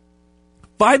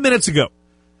 5 minutes ago.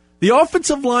 The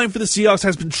offensive line for the Seahawks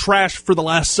has been trashed for the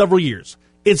last several years.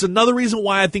 It's another reason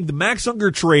why I think the Max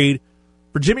Unger trade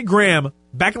for Jimmy Graham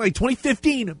back in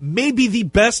 2015 may be the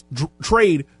best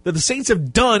trade that the Saints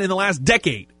have done in the last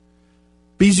decade.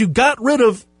 Because you got rid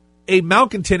of a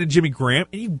malcontent in Jimmy Graham,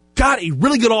 and you got a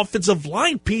really good offensive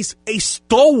line piece, a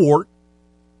stalwart,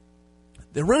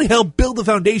 that really helped build the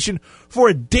foundation for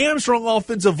a damn strong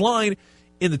offensive line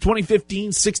in the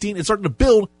 2015, 16, and starting to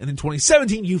build. And in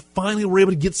 2017, you finally were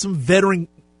able to get some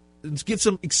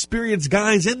some experienced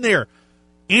guys in there.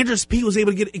 Andrus P. was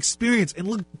able to get experience,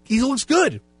 and he looks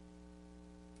good.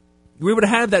 You were able to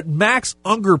have that Max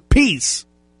Unger piece,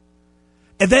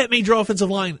 and that made your offensive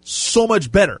line so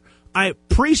much better. I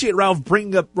appreciate Ralph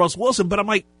bringing up Russell Wilson, but I'm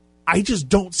like, I just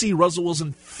don't see Russell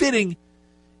Wilson fitting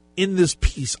in this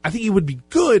piece. I think he would be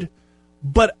good,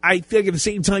 but I feel like at the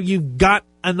same time, you've got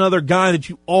another guy that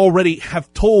you already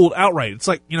have told outright. It's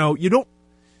like, you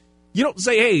don't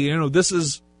say, hey, this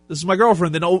is my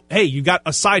girlfriend. Then, oh, hey, you got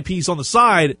a side piece on the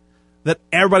side that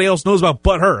everybody else knows about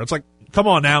but her. It's like, come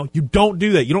on now, you don't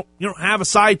do that. You don't have a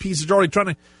side piece that you're already trying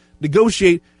to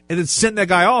negotiate and then send that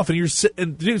guy off, and the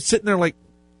dude's sitting there like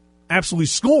absolutely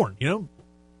scorned. Maybe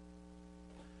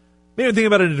think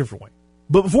about it in a different way.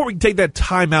 But before we take that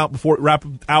time out, before we wrap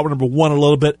up hour number one a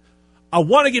little bit, I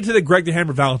want to get to the Greg the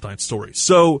Hammer Valentine story.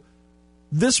 So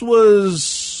this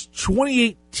was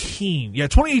 2018. Yeah,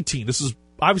 2018. This is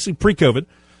obviously pre-COVID.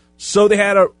 So they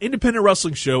had an independent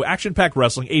wrestling show, Action Pack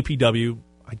Wrestling, APW.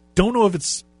 I don't know if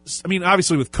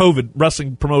obviously with COVID,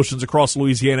 wrestling promotions across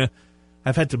Louisiana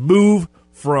have had to move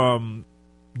from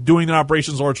doing their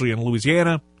operations largely in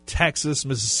Louisiana, Texas,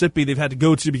 Mississippi. They've had to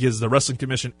go to because the Wrestling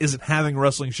Commission isn't having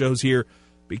wrestling shows here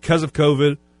because of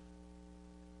COVID.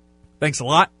 Thanks a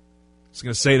lot. I was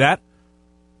going to say that.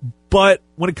 But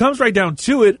when it comes right down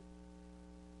to it,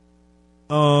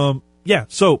 so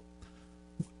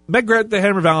Greg the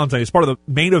Hammer Valentine is part of the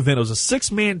main event. It was a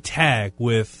 6-man tag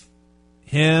with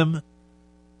him,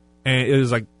 and it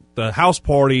was like the house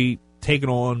party taking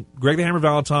on Greg the Hammer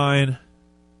Valentine.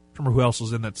 I don't remember who else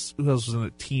was in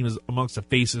that team amongst the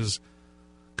faces.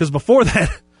 Because before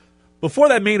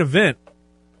that main event,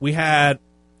 they had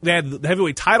the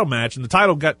heavyweight title match, and the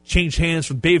title got changed hands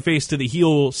from babyface to the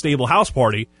heel stable house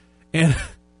party. And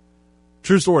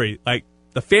true story, like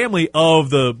the family of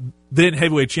the then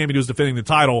heavyweight champion who was defending the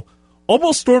title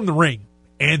almost stormed the ring,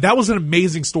 and that was an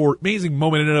amazing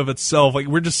moment in and of itself. Like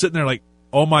we're just sitting there, like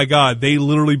oh my God, they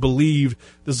literally believed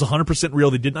this is 100%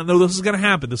 real. They did not know this was going to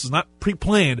happen. This is not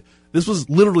pre-planned. This was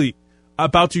literally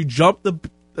about to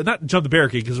not jump the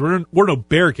barricade, because we're no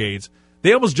barricades.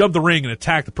 They almost jumped the ring and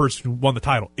attacked the person who won the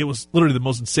title. It was literally the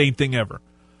most insane thing ever.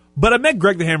 But I met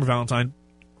Greg the Hammer Valentine,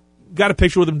 got a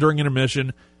picture with him during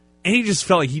intermission, and he just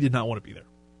felt like he did not want to be there.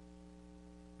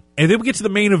 And then we get to the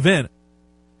main event,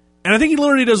 and I think he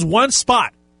literally does one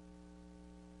spot.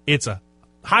 It's a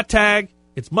hot tag.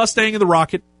 It's Mustang and the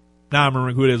Rocket. Now I'm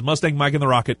remembering who it is. Mustang, Mike, and the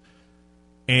Rocket.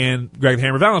 And Greg the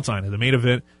Hammer Valentine in the main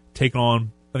event take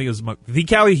on, I think it was the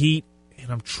Cali Heat.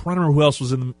 And I'm trying to remember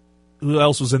who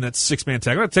else was in that six-man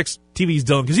tag. I'm going to text TV's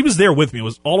Dylan, because he was there with me. It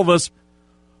was all of us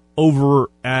over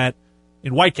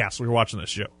in White Castle. We were watching this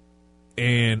show.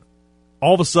 And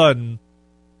all of a sudden,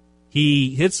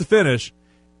 he hits the finish,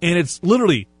 and it's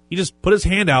literally, he just put his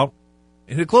hand out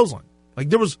and hit a clothesline. Like,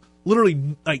 there was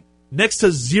literally, like, next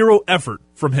to zero effort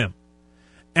from him.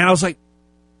 And I was like,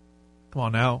 come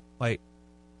on now. Like,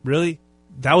 really?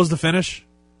 That was the finish?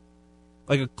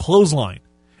 Like a clothesline.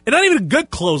 And not even a good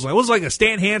clothesline. It wasn't like a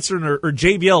Stan Hansen or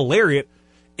JBL lariat.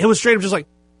 It was straight up just like,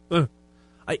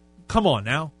 come on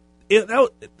now.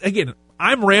 Again,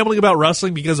 I'm rambling about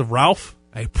wrestling because of Ralph.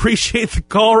 I appreciate the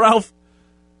call, Ralph.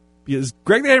 Because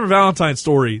Greg the Hammer Valentine's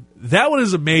story, that one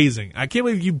is amazing. I can't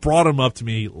believe you brought him up to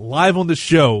me live on the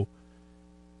show.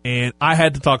 And I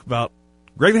had to talk about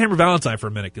Greg the Hammer Valentine for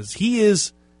a minute, because he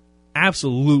is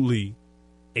absolutely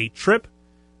a trip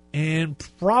and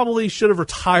probably should have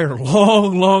retired a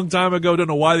long, long time ago. Don't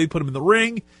know why they put him in the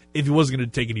ring if he wasn't going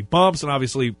to take any bumps. And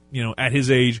obviously, at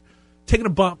his age, taking a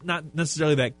bump, not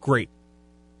necessarily that great.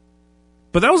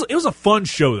 But it was a fun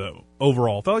show, though,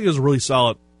 overall. Felt like it was a really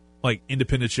solid, like,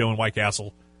 independent show in White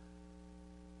Castle.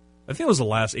 I think it was the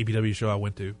last APW show I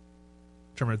went to. I'm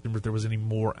trying to remember if there was any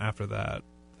more after that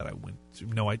I went to.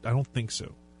 No, I don't think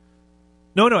so.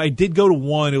 No, I did go to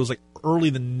one. It was like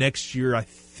early the next year, I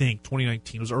think,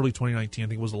 2019. It was early 2019. I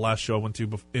think it was the last show I went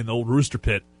to in the old Rooster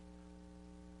Pit.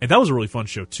 And that was a really fun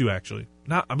show, too, actually.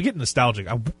 Now, I'm getting nostalgic.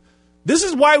 This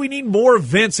is why we need more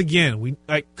events again.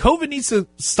 COVID needs to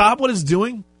stop what it's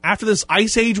doing after this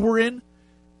ice age we're in,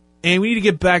 and we need to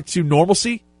get back to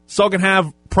normalcy so I can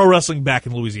have pro wrestling back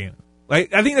in Louisiana. I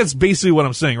think that's basically what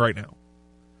I'm saying right now.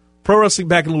 Pro wrestling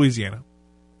back in Louisiana.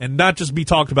 And not just be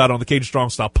talked about on the Cage Strong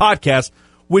Style podcast,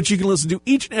 which you can listen to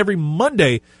each and every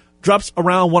Monday. Drops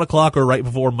around 1 o'clock or right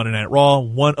before Monday Night Raw.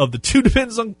 One of the two,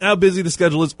 depends on how busy the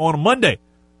schedule is on a Monday.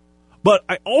 But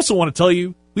I also want to tell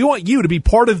you, we want you to be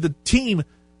part of the team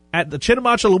at the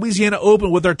Chitimacha, Louisiana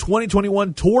Open with our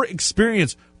 2021 Tour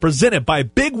Experience presented by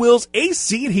Big Wheels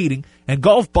AC and Heating and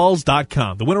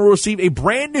GolfBalls.com. The winner will receive a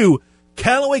brand new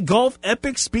Callaway Golf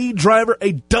Epic Speed Driver,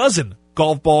 a dozen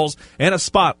golf balls, and a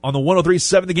spot on the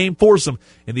 103.7 The Game foursome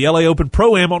in the LA Open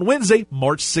Pro-Am on Wednesday,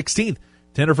 March 16th.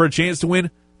 To enter for a chance to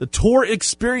win the Tour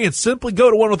Experience, simply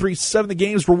go to 103.7 The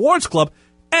Game's Rewards Club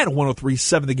at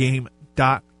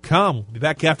 103.7thegame.com. We'll be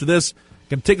back after this.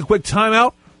 Going to take a quick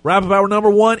timeout, wrap up hour number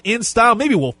one in style.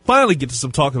 Maybe we'll finally get to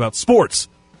some talk about sports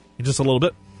in just a little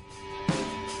bit.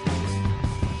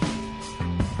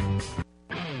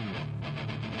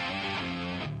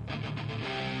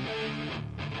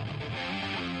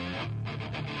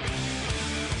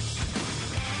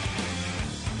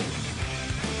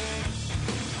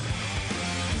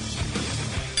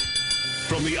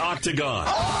 From the octagon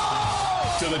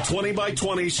to the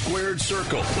 20x20 squared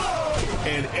circle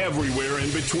and everywhere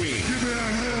in between. Give me a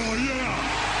hell yeah!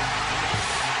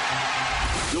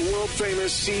 The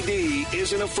world-famous CD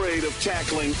isn't afraid of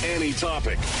tackling any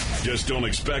topic. Just don't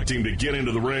expect him to get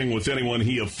into the ring with anyone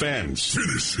he offends.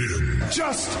 Finish him.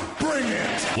 Just bring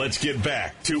it. Let's get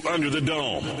back to Under the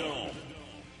Dome.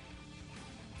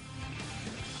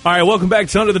 All right, welcome back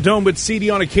to Under the Dome with CD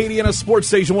on Acadiana Sports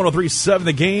Station 103.7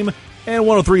 The Game and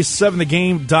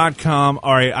 103.7thegame.com.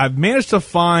 All right, I've managed to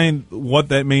find what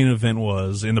that main event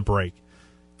was in the break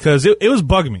because it was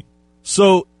bugging me.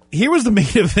 So here was the main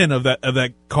event of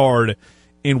that card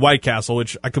in White Castle,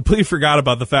 which I completely forgot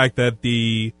about the fact that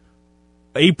the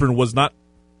apron was not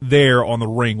there on the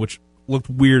ring, which looked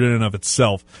weird in and of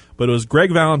itself. But it was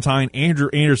Greg Valentine, Andrew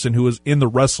Anderson, who was in The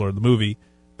Wrestler, the movie,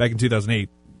 back in 2008.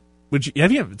 Which,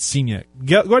 if you haven't seen yet,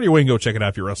 go out of your way and go check it out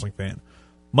if you're a wrestling fan.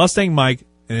 Mustang Mike,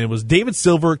 and it was David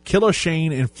Silver, Killer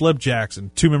Shane, and Flip Jackson,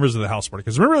 two members of the house party.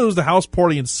 Because remember, it was the house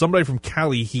party and somebody from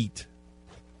Cali Heat,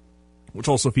 which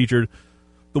also featured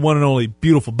the one and only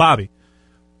beautiful Bobby.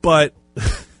 But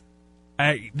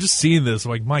just seeing this,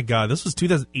 I'm like, my God, this was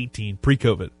 2018,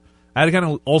 pre-COVID. I had to kind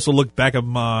of also look back at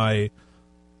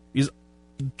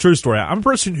true story. I'm a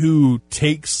person who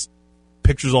takes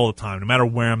pictures all the time, no matter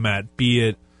where I'm at, be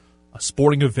it a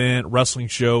sporting event, wrestling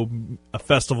show, a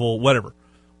festival, whatever.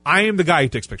 I am the guy who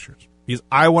takes pictures because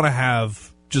I want to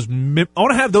have I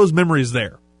want to have those memories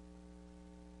there.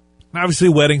 And obviously,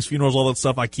 weddings, funerals, all that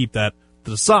stuff, I keep that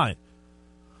to the side.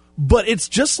 But it's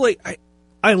just like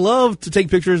I love to take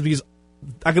pictures because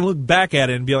I can look back at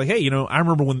it and be like, hey, I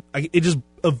remember when it just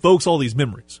evokes all these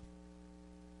memories.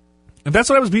 And that's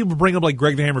what I was people bring up, like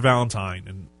Greg the Hammer Valentine,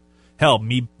 and hell,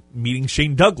 me meeting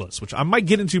Shane Douglas, which I might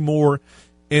get into more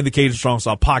in the Cajun Strong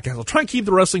Style podcast. I'll try and keep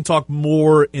the wrestling talk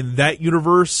more in that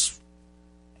universe,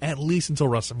 at least until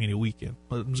WrestleMania weekend.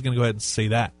 But I'm just going to go ahead and say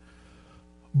that.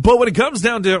 But when it comes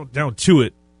down to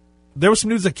it, there was some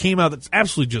news that came out that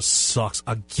absolutely just sucks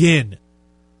again.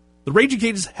 The Raging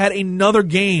Cajuns had another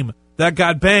game that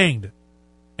got banged,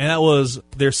 and that was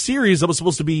their series that was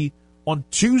supposed to be on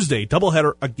Tuesday,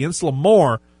 doubleheader against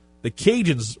Lamar. The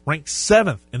Cajuns, ranked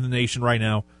 7th in the nation right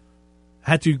now,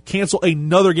 had to cancel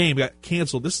another game. Got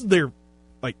canceled. This is their,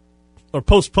 or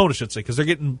postponed, I should say, because they're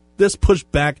getting this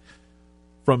pushed back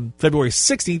from February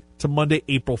 16th to Monday,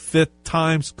 April 5th.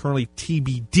 Times currently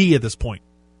TBD at this point.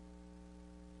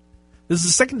 This is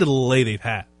the second delay they've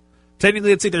had.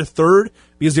 Technically, I'd say they're third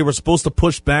because they were supposed to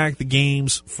push back the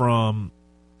games from,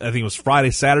 I think it was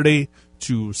Friday, Saturday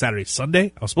to Saturday,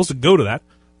 Sunday. I was supposed to go to that.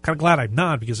 Kind of glad I'm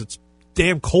not because it's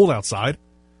damn cold outside.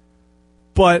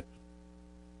 But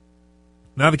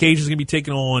now the Cajuns are going to be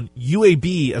taking on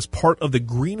UAB as part of the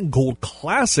Green and Gold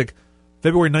Classic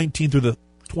February 19th through the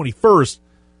 21st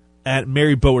at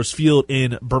Mary Bowers Field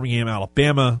in Birmingham,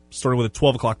 Alabama, starting with a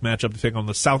 12 o'clock matchup to take on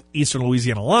the Southeastern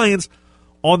Louisiana Lions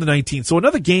on the 19th. So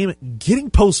another game getting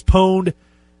postponed.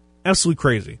 Absolutely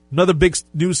crazy. Another big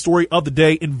news story of the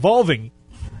day involving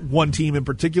one team in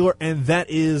particular, and that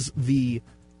is the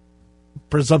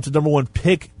presumptive number one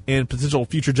pick and potential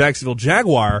future Jacksonville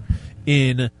Jaguar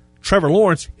in Trevor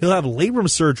Lawrence. He'll have labrum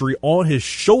surgery on his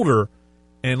shoulder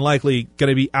and likely going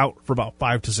to be out for about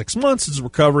 5 to 6 months. His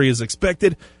recovery is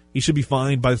expected. He should be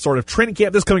fine by the start of training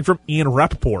camp. This coming from Ian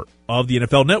Rappaport of the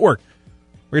NFL Network.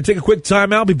 We're going to take a quick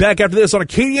time out. Be back after this on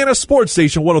Acadiana Sports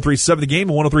Station, 103.7 The Game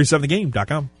and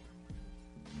 103.7thegame.com.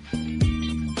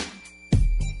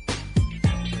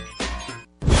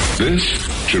 This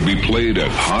should be played at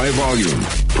high volume,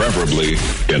 preferably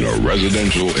in a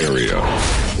residential area.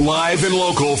 Live and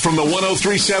local from the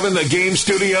 103.7 The Game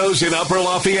studios in Upper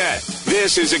Lafayette.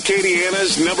 This is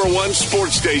Acadiana's #1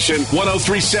 sports station,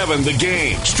 103.7 The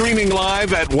Game. Streaming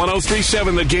live at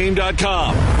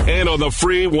 1037thegame.com and on the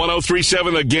free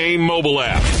 1037 The Game mobile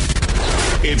app.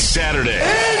 It's Saturday.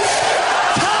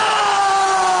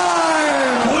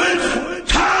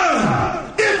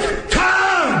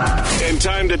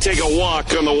 Time to take a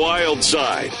walk on the wild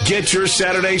side. Get your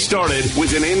Saturday started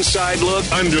with an inside look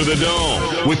under the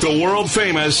dome with the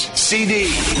world-famous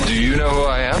CD. Do you know who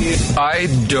I am? I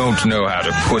don't know how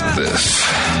to put this,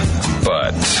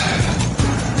 but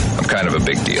I'm kind of a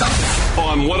big deal.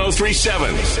 On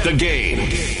 1037 The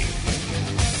Game.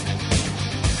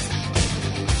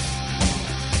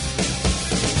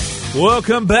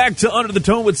 Welcome back to Under the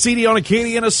Dome with CD on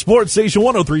Acadiana Sports Station,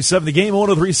 1037 The Game,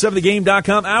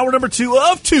 1037thegame.com. Hour number 2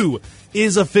 of 2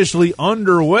 is officially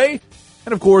underway.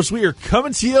 And, of course, we are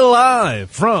coming to you live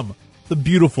from the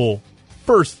beautiful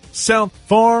First South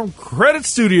Farm Credit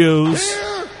Studios.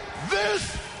 Hear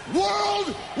this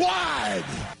worldwide.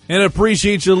 And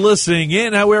appreciate you listening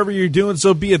in, however you're doing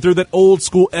so, be it through that old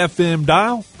school FM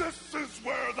dial. This is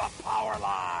where the power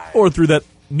lies. Or through that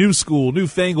new school,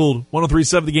 newfangled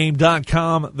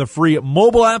 1037thegame.com, the free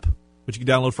mobile app, which you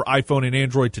can download for iPhone and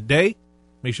Android today.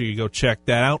 Make sure you go check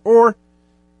that out. Or,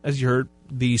 as you heard,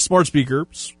 the smart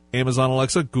speakers, Amazon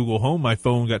Alexa, Google Home. My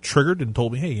phone got triggered and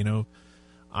told me, hey,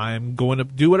 I'm going to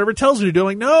do whatever it tells me to do. I'm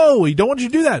like, no, we don't want you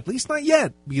to do that. At least not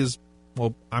yet. Because,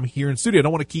 well, I'm here in studio. I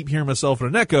don't want to keep hearing myself in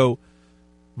an echo.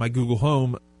 My Google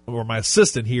Home, or my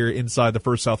assistant here inside the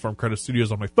First South Farm Credit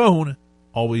Studios on my phone,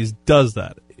 always does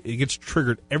that. It gets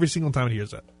triggered every single time it hears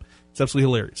that. It's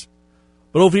absolutely hilarious.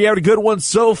 But hopefully you had a good one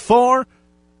so far.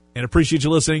 And appreciate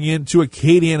you listening in to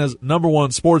Acadiana's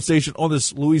 #1 sports station on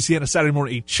this Louisiana Saturday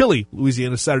morning. A chilly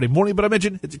Louisiana Saturday morning. But I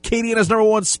mentioned it's Acadiana's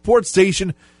 #1 sports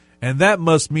station. And that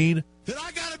must mean that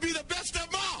I gotta be the best of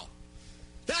them all.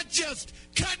 That's just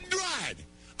cut and dried.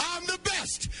 I'm the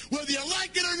best. Whether you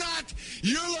like it or not,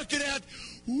 you're looking at,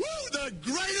 the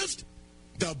greatest,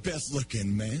 the best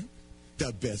looking man,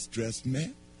 the best dressed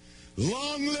man.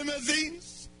 Long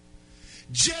limousines,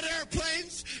 jet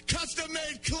airplanes,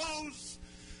 custom-made clothes,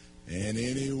 and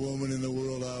any woman in the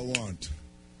world I want,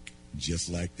 just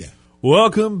like that.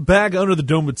 Welcome back Under the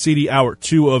Dome with CD, Hour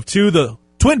 2 of 2, the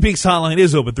Twin Peaks Hotline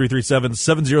is open,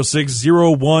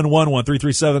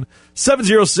 337-706-0111,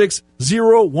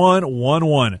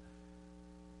 337-706-0111.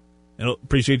 And I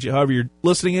appreciate you, however, you're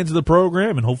listening into the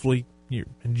program, and hopefully you're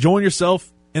enjoying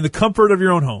yourself in the comfort of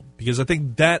your own home, because I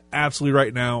think that absolutely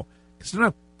right now, considering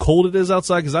how cold it is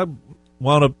outside, because I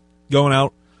wound up going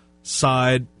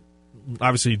outside,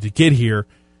 obviously, to get here,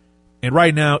 and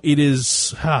right now it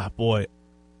is,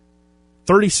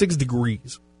 36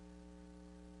 degrees.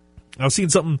 I was seeing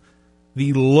something,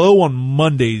 the low on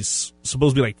Monday's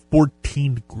supposed to be like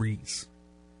 14 degrees.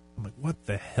 I'm like, what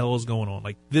the hell is going on?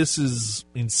 Like, this is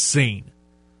insane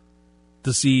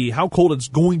to see how cold it's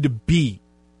going to be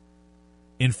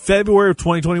in February of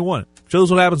 2021. Shows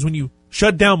what happens when you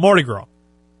shut down Mardi Gras.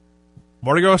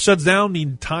 Mardi Gras shuts down, the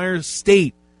entire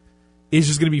state is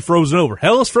just going to be frozen over.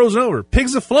 Hell is frozen over.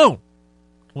 Pigs have flown.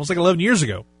 Almost like 11 years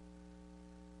ago.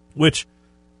 Which,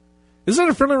 isn't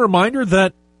that a friendly reminder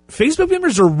that Facebook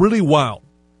memories are really wild?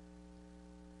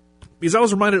 Because I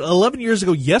was reminded 11 years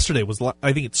ago yesterday was,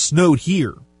 I think it snowed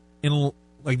here in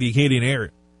like the Acadian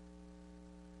area.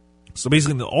 So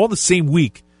basically all the same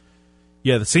week,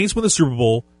 the Saints won the Super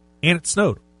Bowl and it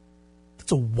snowed.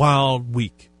 That's a wild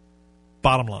week,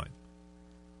 bottom line.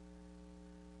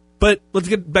 But let's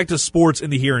get back to sports in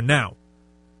the here and now,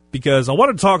 because I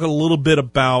want to talk a little bit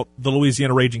about the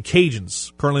Louisiana Raging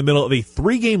Cajuns, currently in the middle of a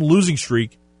 3-game losing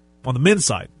streak on the men's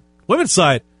side. Women's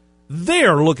side, they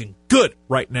are looking good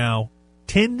right now.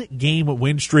 10-game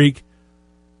win streak,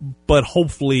 but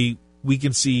hopefully we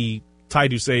can see Ty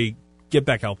Ducey get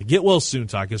back healthy. Get well soon,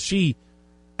 Ty, because she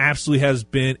absolutely has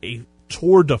been a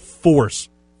tour de force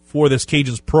for this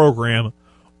Cajuns program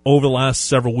over the last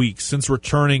several weeks since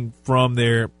returning from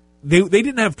their... They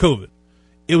didn't have COVID.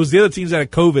 It was the other teams that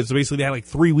had COVID, so basically they had like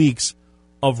 3 weeks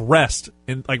of rest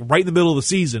and like right in the middle of the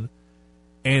season.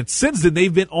 And since then,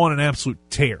 they've been on an absolute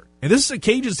tear. And this is a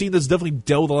Cajuns team that's definitely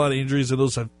dealt with a lot of injuries, and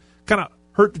those have kind of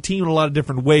hurt the team in a lot of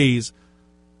different ways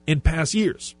in past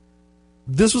years.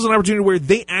 This was an opportunity where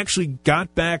they actually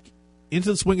got back into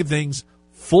the swing of things,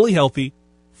 fully healthy,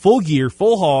 full gear,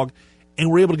 full hog, and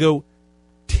were able to go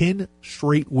 10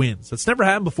 straight wins. That's never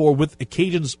happened before with a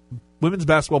Cajuns women's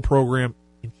basketball program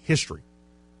in history.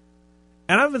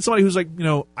 And I've been somebody who's like,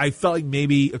 I felt like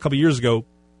maybe a couple years ago,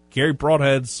 Gary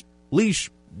Broadhead's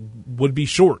leash would be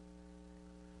short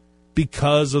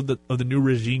because of the new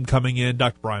regime coming in,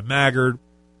 Dr. Brian Maggard,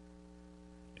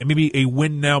 and maybe a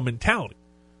win-now mentality.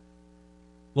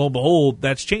 Lo and behold,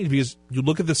 that's changed because you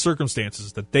look at the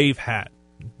circumstances that they've had,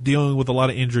 dealing with a lot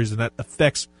of injuries, and that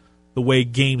affects the way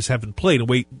games have been played, the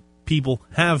way people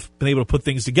have been able to put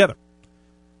things together.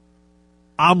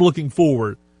 I'm looking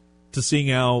forward to seeing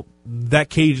how that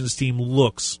Cajuns team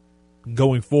looks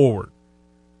going forward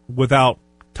without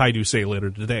Ty Ducey later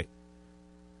today.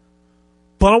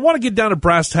 But I want to get down to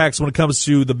brass tacks when it comes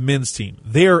to the men's team.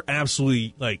 They're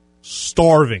absolutely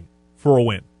starving for a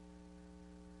win.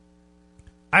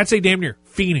 I'd say damn near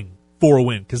fiending for a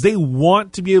win because they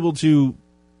want to be able to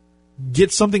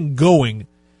get something going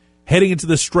heading into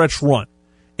the stretch run.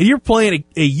 And you're playing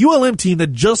a ULM team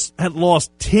that just had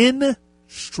lost 10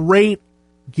 straight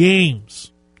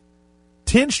games.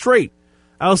 10 straight.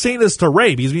 I was saying this to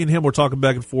Ray because me and him were talking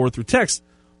back and forth through text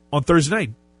on Thursday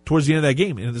night towards the end of that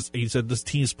game. And he said this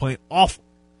team's playing awful.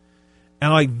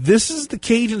 And this is the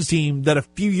Cajuns team that a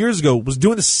few years ago was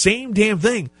doing the same damn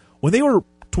thing when they were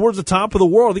towards the top of the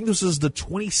world. I think this is the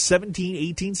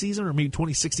 2017-18 season or maybe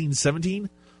 2016-17,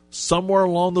 somewhere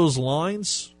along those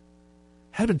lines.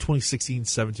 Had been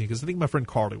 2016-17 because I think my friend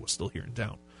Carly was still here in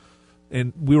town.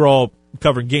 And we were all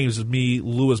covering games with me,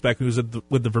 Lewis, back when he was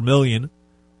with the Vermilion.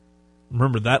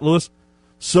 Remember that, Lewis?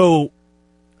 So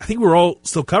I think we were all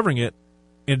still covering it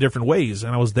in different ways.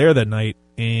 And I was there that night,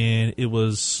 and it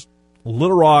was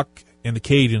Little Rock and the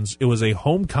Cajuns. It was a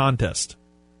home contest,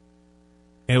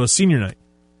 and it was senior night.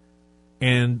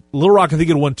 And Little Rock, I think,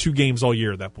 had won 2 games all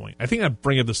year at that point. I think I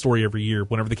bring up the story every year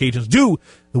whenever the Cajuns do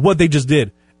what they just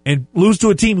did and lose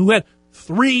to a team who had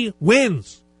 3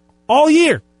 wins all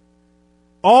year.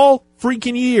 All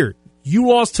freaking year. You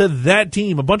lost to that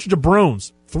team, a bunch of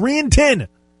jabrones. 3-10.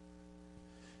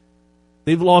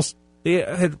 They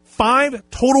had 5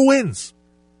 total wins.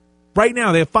 Right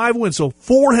now, they have 5 wins, so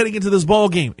 4 heading into this ball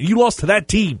game. And you lost to that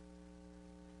team.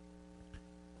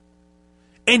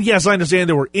 And yes, I understand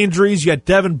there were injuries. You had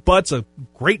Devin Butts, a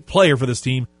great player for this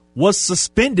team, was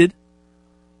suspended.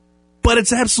 But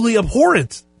it's absolutely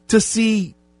abhorrent to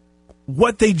see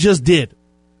what they just did.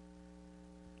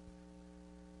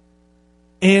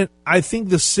 And I think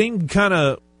the same kind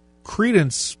of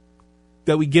credence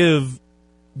that we give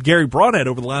Gary Broadhead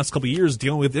over the last couple of years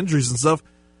dealing with injuries and stuff,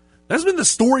 that's been the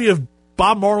story of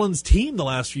Bob Marlin's team the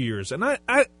last few years. And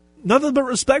I nothing but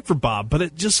respect for Bob, but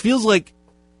it just feels like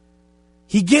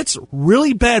he gets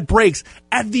really bad breaks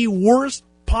at the worst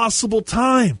possible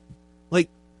time. Like,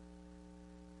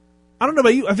 I don't know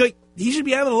about you. I feel like he should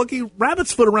be having a lucky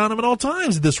rabbit's foot around him at all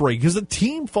times at this rate because the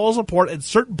team falls apart at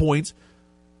certain points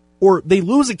or they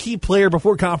lose a key player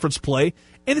before conference play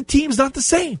and the team's not the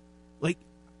same. Like,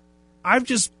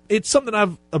 it's something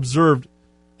I've observed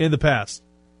in the past.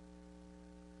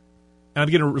 And I'm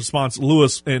getting a response,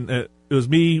 Lewis, and it was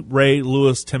me, Ray,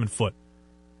 Lewis, Tim, and Foot.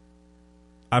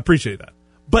 I appreciate that.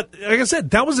 But like I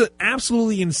said, that was an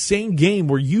absolutely insane game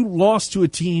where you lost to a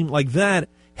team like that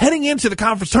heading into the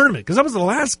conference tournament because that was the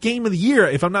last game of the year,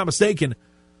 if I'm not mistaken.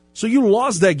 So you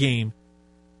lost that game,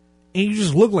 and you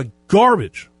just look like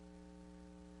garbage.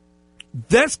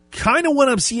 That's kind of what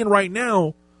I'm seeing right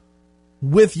now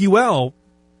with UL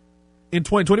in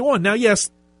 2021. Now,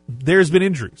 yes, there's been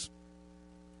injuries.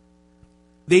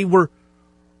 They were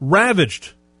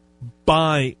ravaged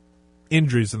by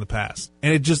injuries in the past,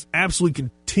 and it just absolutely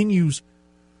continues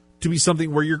to be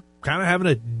something where you're kind of having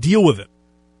to deal with it.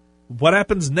 What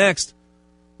happens next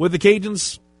with the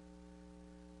Cajuns?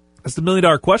 That's the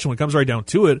million-dollar question when it comes right down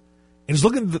to it. And just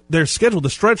looking at their schedule, the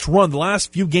stretch run, the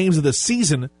last few games of the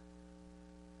season,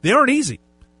 they aren't easy.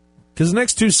 Because the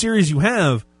next two series you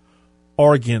have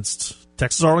are against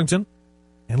Texas Arlington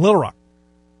and Little Rock.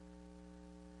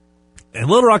 And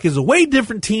Little Rock is a way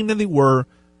different team than they were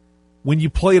when you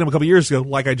played them a couple years ago,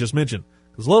 like I just mentioned.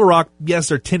 Because Little Rock, yes,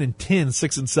 they're 10-10,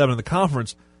 6-7 in the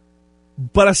conference,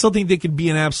 but I still think they can be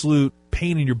an absolute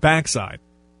pain in your backside.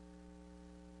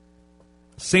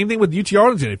 Same thing with UT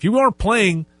Arlington. If you're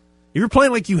playing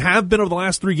like you have been over the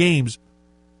last 3 games,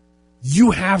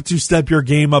 you have to step your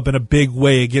game up in a big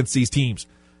way against these teams.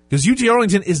 Because UT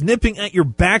Arlington is nipping at your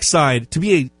backside to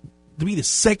be the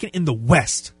second in the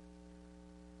West.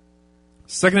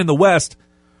 Second in the West.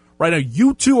 Right now,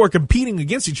 you two are competing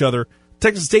against each other.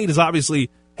 Texas State is obviously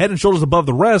head and shoulders above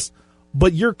the rest,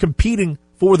 but you're competing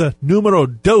for the numero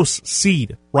dos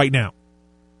seed right now.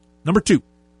 Number 2.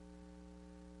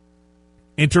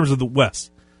 In terms of the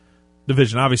West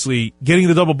division, obviously, getting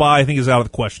the double bye, I think, is out of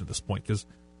the question at this point, because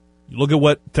you look at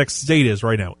what Texas State is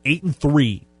right now,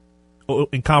 8-3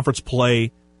 in conference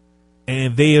play,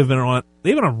 and they've been on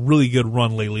a really good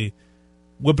run lately.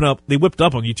 They whipped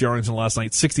up on UT Arlington last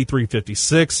night,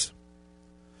 63-56.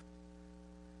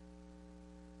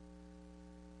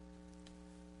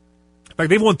 In fact,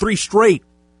 they've won 3 straight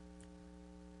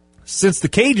since the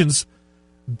Cajuns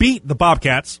beat the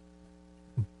Bobcats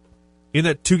in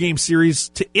that 2-game series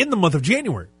to end the month of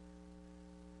January.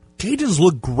 Cajuns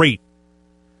look great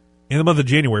in the month of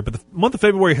January, but the month of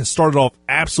February has started off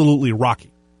absolutely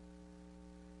rocky.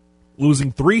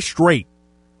 Losing 3 straight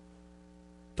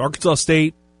to Arkansas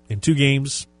State in 2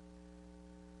 games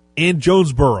and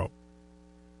Jonesboro.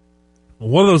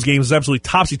 One of those games is absolutely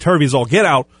topsy-turvy as all get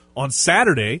out on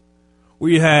Saturday,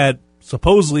 where you had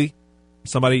supposedly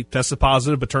somebody tested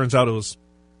positive, but turns out it was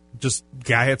just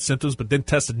guy had symptoms but then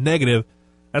tested negative.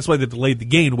 That's why they delayed the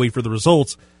game to wait for the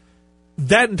results.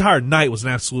 That entire night was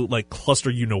an absolute cluster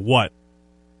you-know-what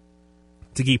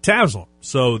to keep tabs on.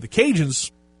 So the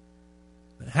Cajuns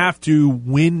have to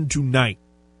win tonight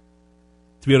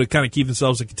to be able to kind of keep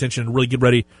themselves in contention and really get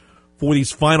ready for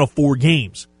these final 4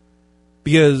 games.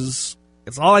 Because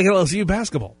it's all like LSU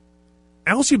basketball.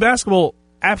 LSU basketball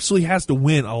absolutely has to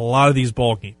win a lot of these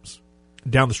ball games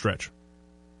down the stretch.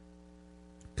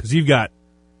 Because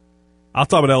I'll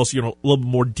talk about LSU in a little bit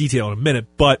more detail in a minute,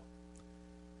 but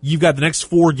you've got the next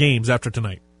 4 games after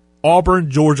tonight. Auburn,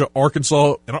 Georgia,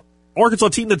 Arkansas, and an Arkansas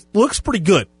team that looks pretty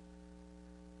good.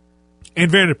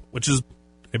 And Vanderbilt, which is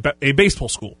a baseball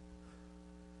school.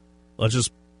 Let's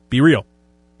just be real.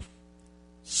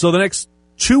 So the next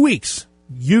 2 weeks,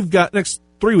 next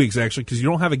 3 weeks actually, because you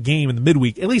don't have a game in the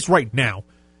midweek, at least right now.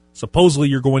 Supposedly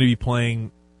you're going to be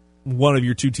playing one of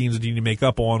your 2 teams that you need to make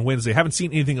up on Wednesday. Haven't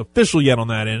seen anything official yet on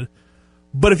that end,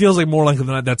 but it feels like more likely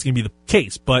than not that's going to be the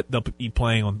case. But they'll be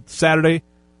playing on Saturday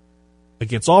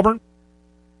against Auburn.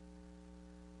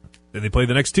 Then they play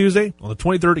the next Tuesday on the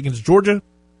 23rd against Georgia.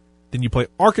 Then you play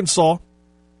Arkansas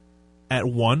at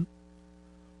 1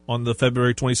 on the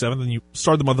February 27th, and you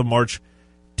start the month of March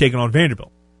taking on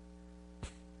Vanderbilt.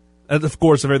 And of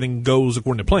course, if everything goes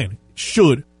according to plan, it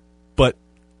should, but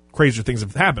crazier things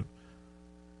have happened.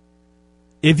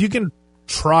 If you can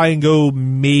try and go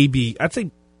maybe, I'd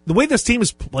say the way this team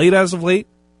has played as of late,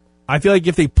 I feel like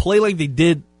if they play like they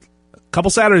did a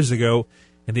couple Saturdays ago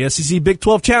in the SEC Big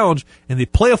 12 Challenge and they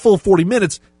play a full 40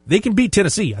 minutes, they can beat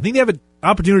Tennessee. I think they have an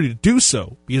opportunity to do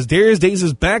so because Darius Days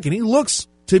is back and he looks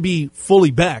to be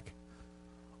fully back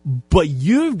but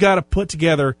you've got to put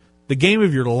together the game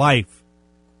of your life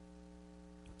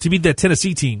to beat that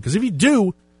Tennessee team. Because if you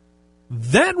do,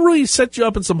 that really sets you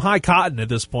up in some high cotton at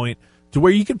this point to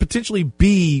where you could potentially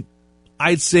be,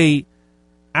 I'd say,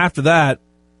 after that,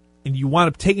 and you wind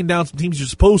up taking down some teams you're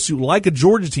supposed to, like a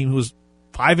Georgia team who was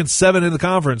 5-7 in the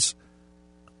conference.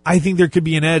 I think there could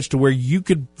be an edge to where you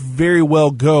could very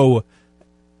well go.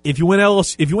 If you win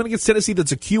against Tennessee,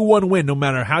 that's a Q1 win, no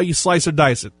matter how you slice or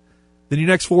dice it. Then your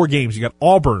next 4 games, you got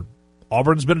Auburn.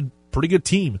 Auburn's been a pretty good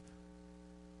team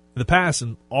in the past,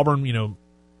 and Auburn,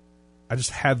 I just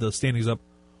had the standings up.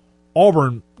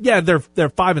 Auburn, yeah, they're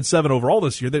 5-7 overall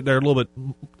this year. They're a little bit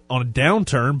on a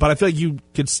downturn, but I feel like you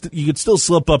could still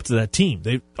slip up to that team.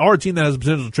 They are a team that has the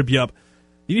potential to trip you up.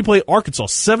 Then you play Arkansas,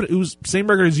 who's same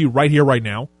record as you right here, right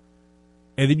now,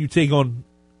 and then you take on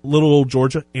little old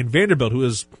Georgia and Vanderbilt, who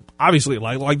is obviously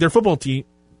like their football team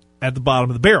at the bottom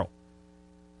of the barrel.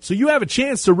 So you have a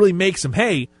chance to really make some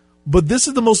hay, but this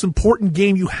is the most important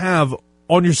game you have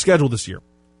on your schedule this year.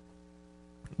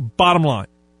 Bottom line.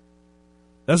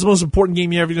 That's the most important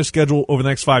game you have on your schedule over the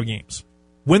next 5 games.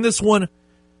 Win this one,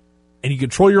 and you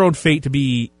control your own fate to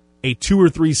be a 2 or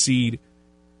 3 seed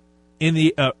in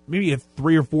the maybe a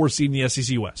 3 or 4 seed in the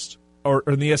SEC West or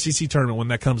in the SEC tournament when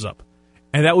that comes up.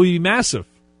 And that would be massive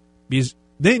because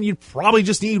then you'd probably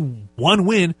just need 1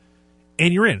 win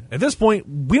and you're in. At this point,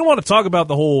 we don't want to talk about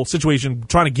the whole situation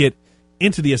trying to get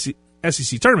into the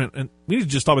SEC tournament, and we need to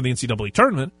just talk about the NCAA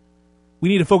tournament. We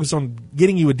need to focus on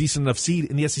getting you a decent enough seed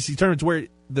in the SEC tournament to where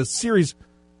the series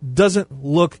doesn't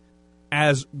look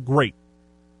as great.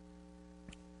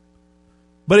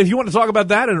 But if you want to talk about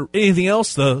that or anything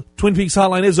else, the Twin Peaks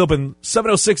hotline is open,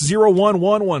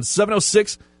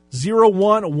 706-0111,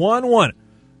 706-0111.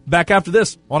 Back after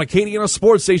this on Acadiana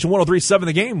Sports Station 103.7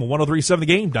 The Game,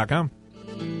 103.7thegame.com.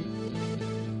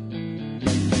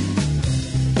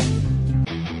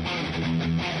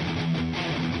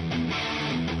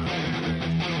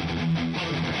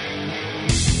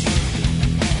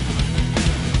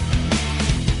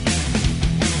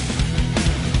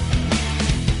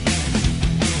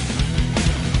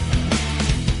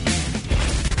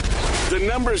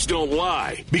 Numbers don't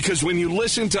lie, because when you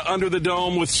listen to Under the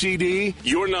Dome with CD,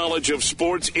 your knowledge of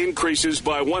sports increases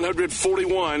by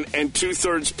 141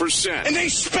 2/3%. And they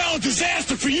spell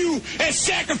disaster for you as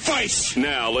sacrifice.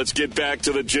 Now let's get back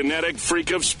to the genetic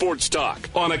freak of sports talk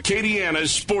on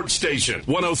Acadiana's Sports Station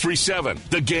 103.7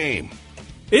 The Game.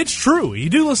 It's true. You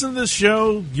do listen to this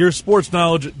show, your sports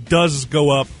knowledge does go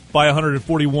up by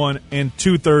 141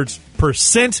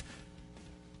 2/3%.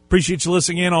 Appreciate you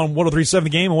listening in on 103.7 The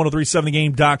Game and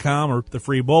 103.7thegame.com or the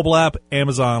free mobile app,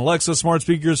 Amazon Alexa, smart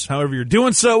speakers, however you're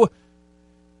doing so.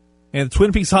 And the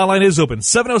Twin Peaks hotline is open,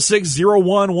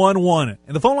 706-0111.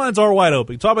 And the phone lines are wide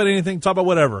open. Talk about anything, talk about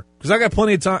whatever. Because I got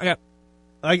plenty of time.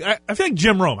 I feel like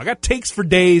Jim Rome. I got takes for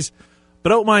days,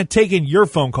 but I don't mind taking your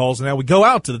phone calls. And now we go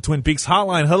out to the Twin Peaks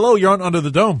hotline. Hello, you're on Under the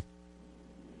Dome.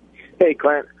 Hey,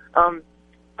 Clint. I'm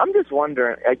just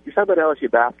wondering, you said about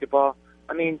LSU basketball.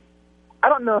 I mean, I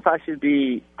don't know if I should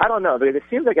be – I don't know. Because it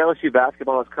seems like LSU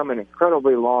basketball has come an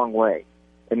incredibly long way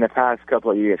in the past couple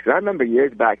of years. Because I remember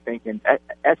years back thinking,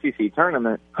 SEC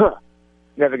tournament,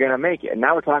 never going to make it. And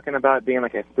now we're talking about being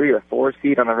like a 3 or 4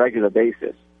 seed on a regular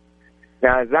basis.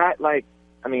 Now, is that like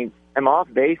 – I mean, am I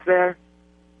off base there?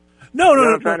 No, you know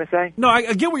what I'm trying to say? No,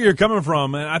 I get where you're coming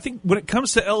from. And I think when it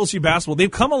comes to LSU basketball,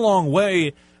 they've come a long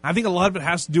way. I think a lot of it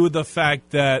has to do with the fact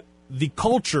that the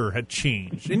culture had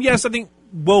changed. And, yes, I think –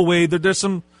 well, Wade, there's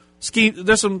some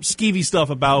skeevy stuff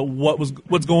about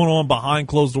what's going on behind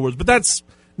closed doors, but that's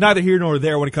neither here nor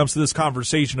there when it comes to this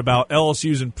conversation about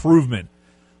LSU's improvement.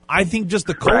 I think just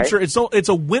the culture, right. It's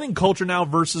a winning culture now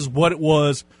versus what it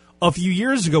was a few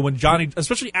years ago when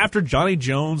especially after Johnny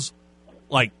Jones,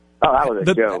 like that was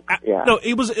a joke. Yeah. No,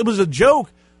 it was a joke,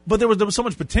 but there was so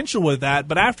much potential with that.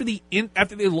 But after they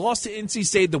lost to NC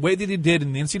State the way that they did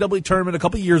in the NCAA tournament a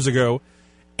couple of years ago.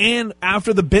 And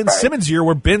after the Ben Simmons year,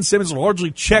 where Ben Simmons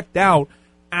largely checked out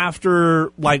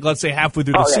after, like, let's say halfway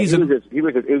through the season. He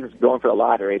was just going for the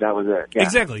lottery. That was it. Yeah.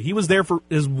 Exactly. He was there for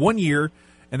his 1 year,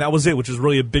 and that was it, which is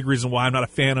really a big reason why I'm not a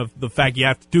fan of the fact you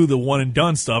have to do the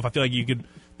one-and-done stuff. I feel like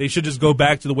they should just go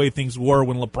back to the way things were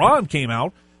when LeBron came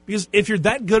out, because if you're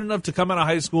that good enough to come out of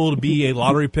high school to be a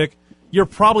lottery pick, you're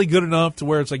probably good enough to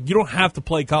where it's like you don't have to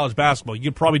play college basketball. You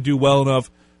could probably do well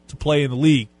enough to play in the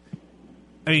league.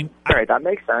 I mean, all right, that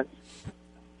makes sense.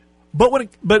 But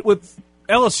with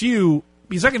LSU,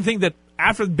 because I can think that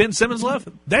after Ben Simmons left,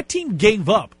 that team gave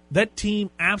up. That team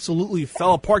absolutely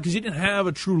fell apart because you didn't have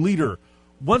a true leader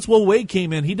once Will Wade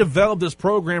came in, he developed this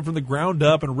program from the ground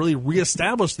up and really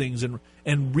reestablished things and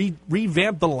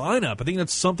revamped the lineup. I think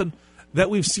that's something that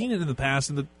we've seen in the past,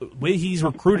 and the way he's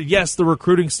recruited. Yes, the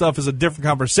recruiting stuff is a different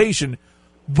conversation,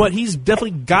 but he's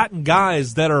definitely gotten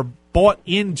guys that are bought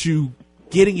into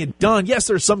getting it done. Yes,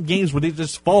 there are some games where they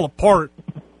just fall apart.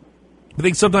 I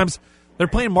think sometimes they're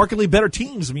playing markedly better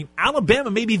teams. I mean, Alabama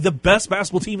may be the best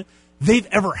basketball team they've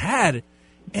ever had,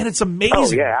 and it's amazing. Oh,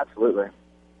 yeah, absolutely.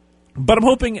 But I'm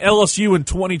hoping LSU in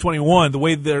 2021, the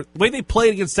way they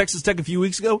played against Texas Tech a few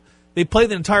weeks ago, they played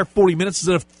the entire 40 minutes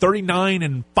instead of 39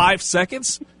 and 5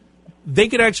 seconds. They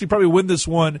could actually probably win this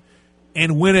one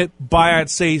and win it by, I'd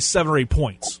say, 7 or 8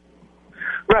 points.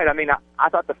 Right. I mean, I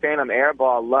thought the phantom air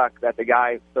ball luck that the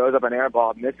guy throws up an air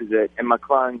ball, misses it, and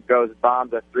McClung goes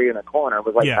bombs a 3 in the corner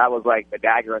was like that was like the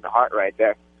dagger in the heart right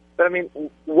there. But I mean,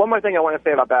 one more thing I want to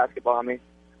say about basketball. I mean,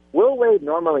 Will Wade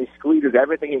normally squeezes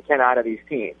everything he can out of these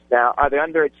teams. Now, are they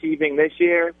underachieving this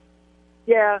year?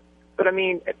 Yeah. But, I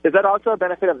mean, is that also a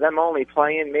benefit of them only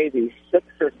playing maybe 6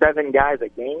 or 7 guys a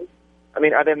game? I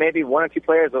mean, are there maybe 1 or 2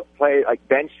 players that play like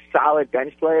solid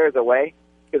bench players away?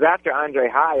 Because after Andre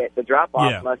Hyatt, the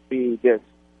drop-off must be just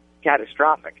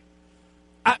catastrophic.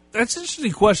 That's an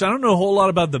interesting question. I don't know a whole lot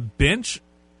about the bench,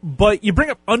 but you bring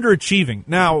up underachieving.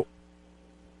 Now,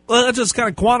 let's just kind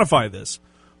of quantify this.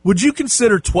 Would you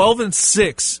consider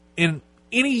 12-6 in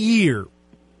any year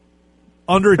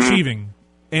underachieving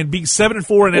and being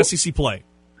 7-4 in SEC play?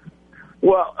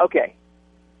 Well, okay.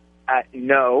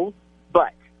 No,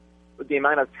 but with the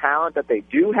amount of talent that they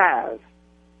do have,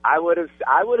 I would have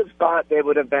thought they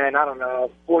would have been, I don't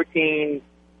know, 14-4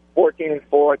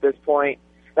 at this point.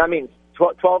 I mean,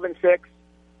 12-6,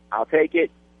 I'll take it.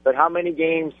 But how many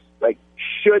games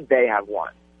should they have won?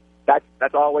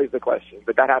 That's always the question.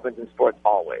 But that happens in sports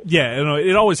always. Yeah,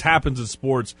 it always happens in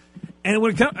sports. And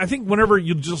I think whenever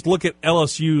you just look at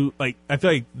LSU, I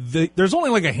feel like there's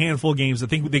only a handful of games I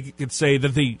think they could say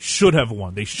that they should have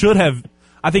won. They should have.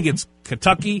 I think it's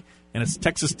Kentucky and it's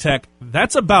Texas Tech.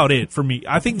 That's about it for me.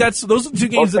 I think those are the 2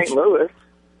 games. St. Louis.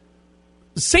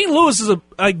 St. Louis is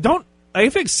I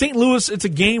think St. Louis, it's a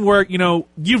game where,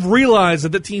 you've realized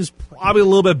that the team's probably a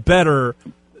little bit better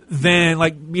than,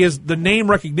 because the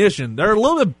name recognition, they're a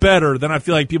little bit better than I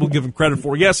feel like people give them credit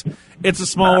for. Yes, it's a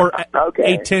smaller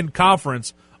A-10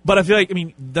 conference, but I feel like,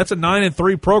 that's a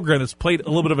 9-3 program that's played a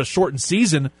little bit of a shortened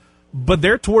season, but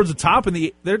they're towards the top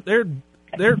and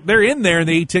they're in there in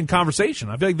the A-10 conversation.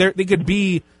 I feel like they could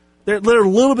be, they're a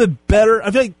little bit better.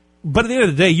 I feel like, but at the end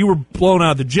of the day, you were blown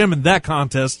out of the gym in that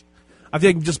contest. I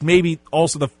think just maybe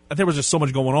also I think there was just so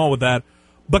much going on with that.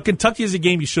 But Kentucky is a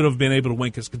game you should have been able to win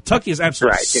because Kentucky has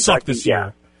absolutely sucked this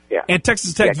year. Yeah. And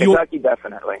Texas Tech, Kentucky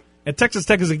definitely. And Texas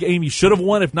Tech is a game you should have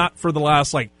won if not for the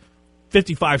last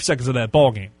 55 seconds of that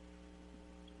ball game.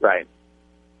 Right.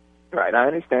 I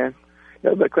understand.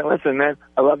 No, but Clint, listen, man,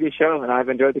 I love your show and I've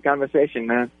enjoyed the conversation,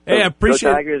 man. Hey, I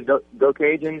appreciate it. Go Tigers, go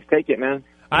Cajuns, take it, man.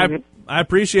 I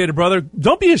appreciate it, brother.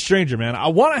 Don't be a stranger, man. I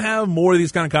want to have more of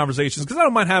these kind of conversations because I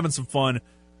don't mind having some fun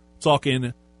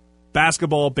talking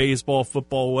basketball, baseball,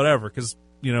 football, whatever. Because,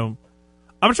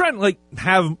 I'm trying to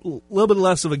have a little bit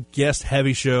less of a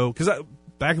guest-heavy show. Because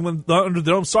back when Under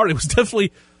the Dome started, it was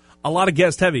definitely a lot of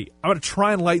guest-heavy. I'm going to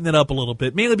try and lighten it up a little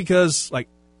bit, mainly because,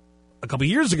 a couple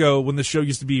years ago when the show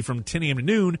used to be from 10 a.m. to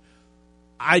noon,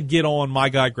 I'd get on my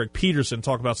guy Greg Peterson,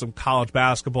 talk about some college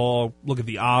basketball, look at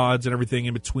the odds and everything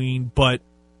in between. But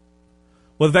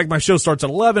the fact my show starts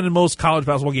at 11 and most college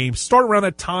basketball games start around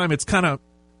that time, it's kind of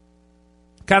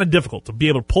difficult to be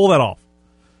able to pull that off.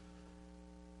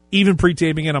 Even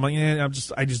pre-taping it, I'm like,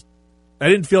 I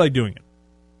didn't feel like doing it.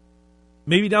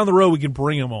 Maybe down the road we can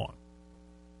bring him on.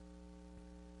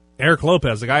 Eric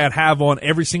Lopez, the guy I'd have on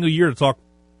every single year to talk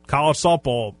college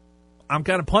softball. I'm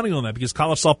kind of punting on that because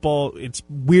college softball, it's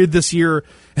weird this year,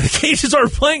 and the Cajuns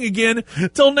aren't playing again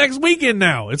until next weekend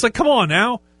now. It's come on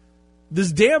now. This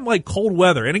damn, cold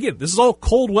weather, and again, this is all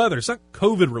cold weather. It's not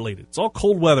COVID-related. It's all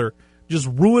cold weather, just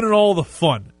ruining all the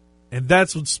fun. And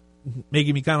that's what's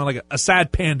making me kind of like a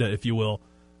sad panda, if you will.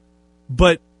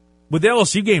 But with the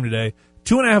LSU game today,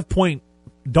 2.5-point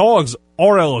dogs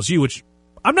are LSU, which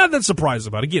I'm not that surprised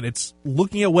about. Again, it's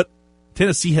looking at what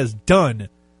Tennessee has done.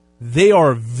 They are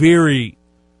a very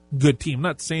good team. I'm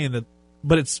not saying that,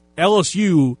 but it's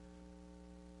LSU.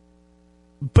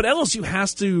 But LSU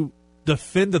has to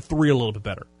defend the 3 a little bit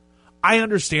better. I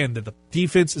understand that the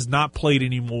defense is not played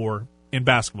anymore in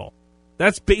basketball.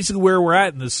 That's basically where we're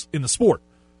at in the sport.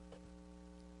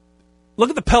 Look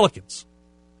at the Pelicans.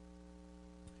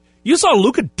 You saw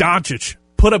Luka Doncic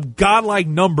put up godlike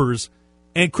numbers,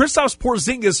 and Kristaps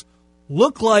Porzingis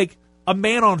look like a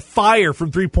man on fire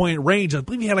from three-point range. I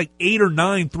believe he had like 8 or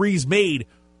 9 threes made.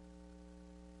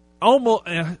 Almost,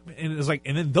 and it's like,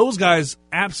 and then those guys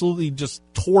absolutely just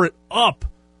tore it up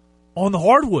on the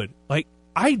hardwood. Like,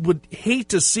 I would hate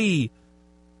to see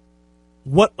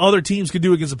what other teams could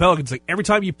do against the Pelicans. Like, every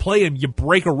time you play them, you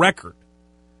break a record.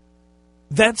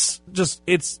 That's just,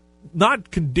 it's not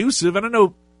conducive. And I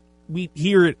know we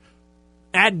hear it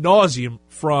ad nauseum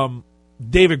from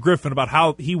David Griffin about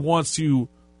how he wants to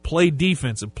play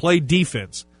defense and play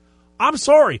defense. I'm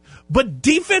sorry, but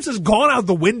defense has gone out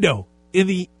the window in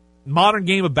the modern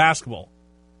game of basketball.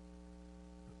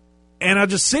 And I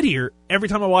just sit here every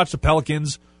time I watch the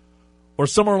Pelicans or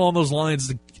somewhere along those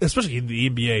lines, especially in the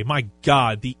NBA. My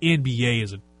God, the NBA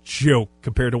is a joke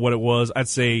compared to what it was, I'd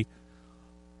say,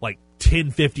 like 10,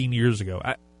 15 years ago.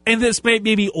 And this may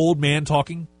be old man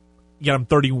talking. Yeah, I'm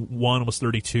 31, almost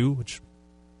 32, which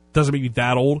doesn't make me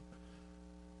that old.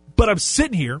 But I'm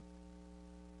sitting here,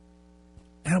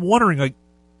 and I'm wondering, like,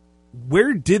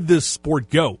 where did this sport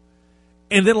go?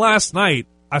 And then last night,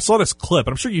 I saw this clip,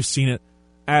 and I'm sure you've seen it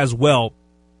as well,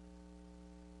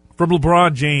 from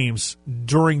LeBron James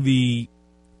during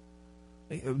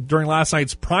last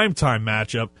night's primetime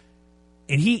matchup,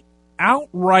 and he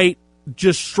outright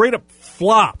just straight up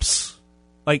flops.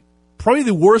 Like, probably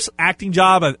the worst acting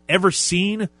job I've ever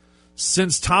seen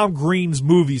since Tom Green's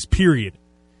movies, period.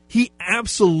 He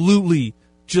absolutely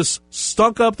just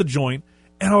stunk up the joint,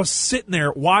 and I was sitting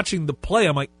there watching the play.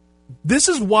 I'm like, this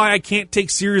is why I can't take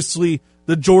seriously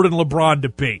the Jordan-LeBron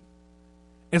debate.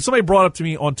 And somebody brought up to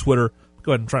me on Twitter,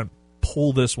 go ahead and try and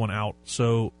pull this one out.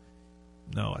 So,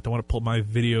 no, I don't want to pull my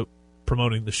video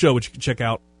promoting the show, which you can check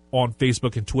out on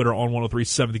Facebook and Twitter on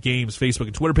 103.7 The Game's Facebook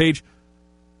and Twitter page.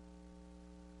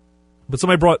 But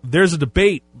somebody there's a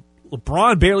debate.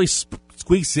 LeBron barely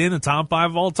squeaks in the top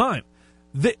 5 of all time.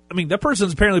 That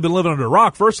person's apparently been living under a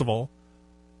rock, first of all.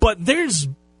 But there's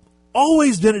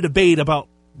always been a debate about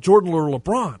Jordan or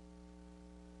LeBron.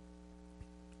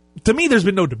 To me, there's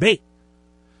been no debate.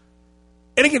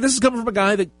 And again, this is coming from a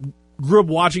guy that grew up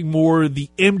watching more the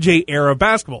MJ era of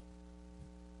basketball.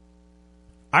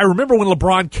 I remember when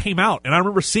LeBron came out, and I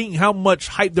remember seeing how much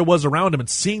hype there was around him and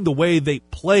seeing the way they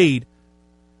played.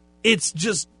 It's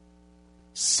just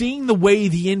seeing the way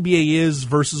the NBA is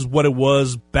versus what it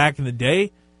was back in the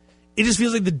day. It just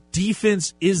feels like the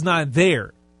defense is not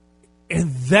there.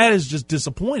 And that is just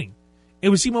disappointing.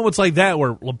 And we see moments like that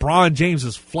where LeBron James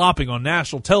is flopping on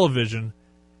national television.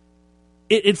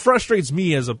 It frustrates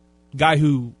me as a guy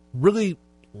who really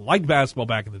liked basketball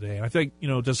back in the day. And I think,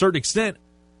 to a certain extent,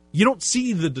 you don't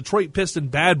see the Detroit Pistons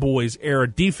bad boys era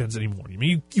defense anymore. I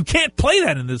mean, you can't play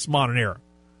that in this modern era.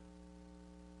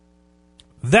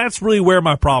 That's really where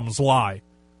my problems lie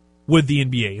with the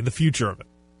NBA and the future of it.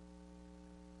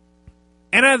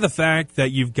 And I have the fact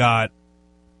that you've got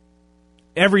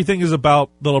everything is about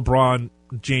the LeBron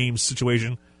James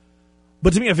situation.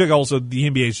 But to me, I feel like also the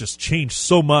NBA has just changed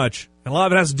so much. And a lot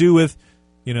of it has to do with,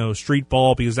 street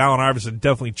ball, because Allen Iverson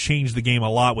definitely changed the game a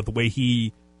lot with the way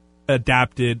he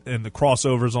adapted and the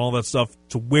crossovers and all that stuff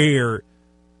to where,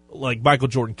 like, Michael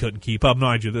Jordan couldn't keep up.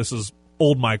 Mind you, this is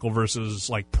old Michael versus,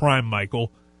 like, prime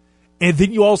Michael. And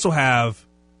then you also have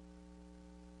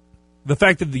the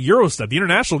fact that the Euro step, the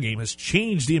international game, has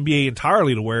changed the NBA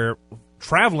entirely to where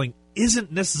traveling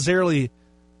isn't necessarily,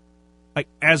 like,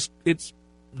 as it's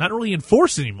not really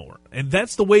enforced anymore. And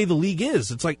that's the way the league is.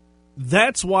 It's like,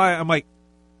 that's why I'm like,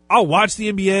 I'll watch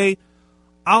the NBA,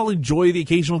 I'll enjoy the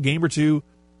occasional game or two,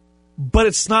 but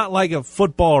it's not like a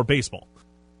football or baseball.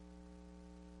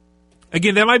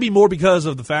 Again, that might be more because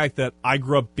of the fact that I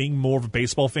grew up being more of a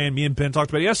baseball fan. Me and Penn talked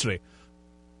about it yesterday.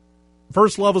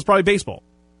 First love was probably baseball.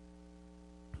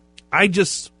 I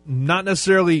just not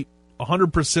necessarily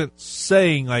 100%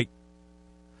 saying, like,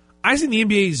 I think the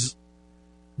NBA's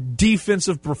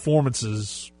defensive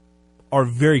performances are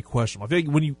very questionable. I think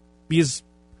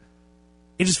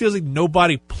it just feels like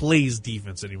nobody plays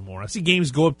defense anymore. I see games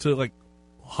go up to, like,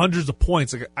 hundreds of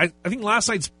points. Like, I think last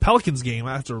night's Pelicans game,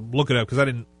 I have to look it up because I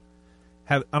don't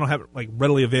have it, like,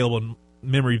 readily available in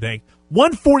memory bank.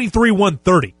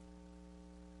 143-130.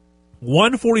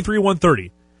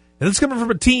 143-130. And this is coming from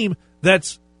a team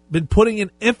that's been putting an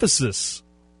emphasis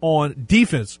on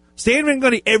defense. Stan Van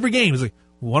Gundy every game is like,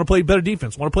 we want to play better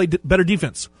defense. Want to play better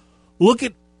defense. Look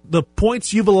at the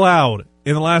points you've allowed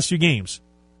in the last few games.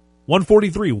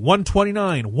 143,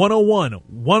 129, 101,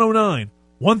 109,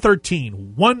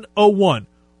 113, 101,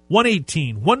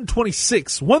 118,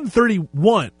 126,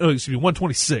 131,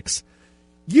 126.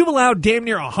 You've allowed damn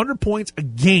near 100 points a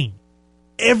game.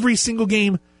 Every single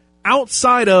game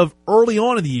outside of early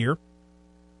on in the year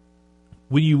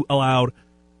when you allowed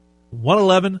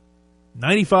 111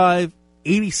 95,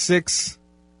 86,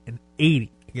 and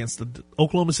 80 against the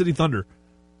Oklahoma City Thunder.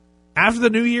 After the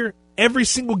new year, every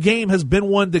single game has been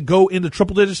one to go into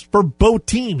triple digits for both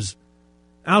teams,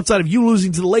 outside of you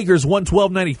losing to the Lakers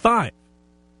 112-95.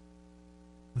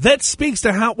 That speaks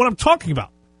to what I'm talking about.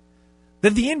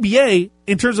 That the NBA,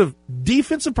 in terms of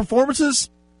defensive performances,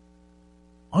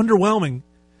 underwhelming.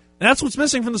 And that's what's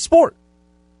missing from the sport.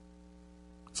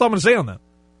 That's all I'm going to say on that.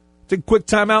 Take a quick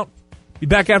timeout. Be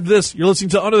back after this. You're listening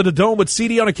to Under the Dome with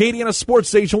CD on Acadiana Sports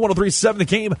Station 103.7 The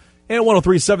Game and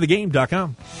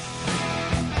 103.7thegame.com.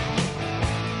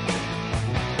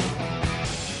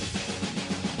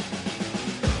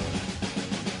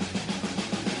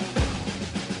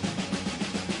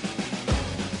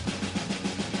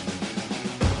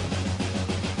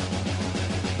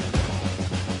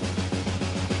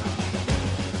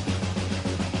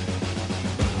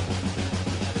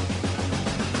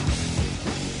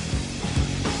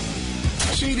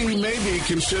 CD may be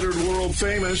considered world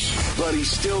famous, but he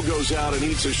still goes out and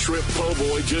eats a shrimp po'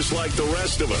 boy just like the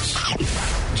rest of us.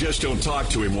 Just don't talk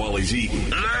to him while he's eating.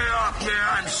 Lay off me,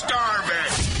 I'm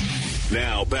starving.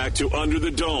 Now back to Under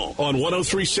the Dome on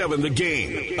 103.7 The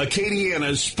Game,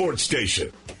 Acadiana's sports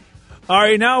station. All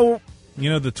right, now,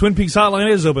 the Twin Peaks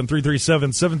hotline is open,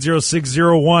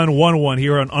 337-706-0111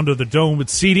 here on Under the Dome with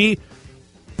CD.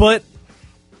 But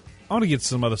I want to get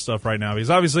some other stuff right now because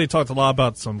obviously I talked a lot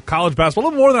about some college basketball, a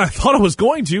little more than I thought I was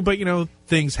going to, but,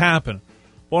 things happen.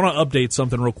 I want to update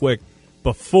something real quick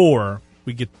before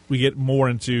we get more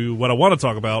into what I want to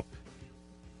talk about.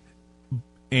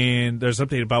 And there's an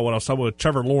update about what I was talking about with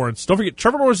Trevor Lawrence. Don't forget,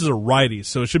 Trevor Lawrence is a righty,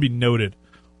 so it should be noted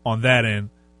on that end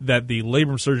that the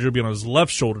labrum surgery will be on his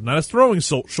left shoulder, not his throwing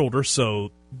shoulder, so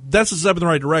that's a step in the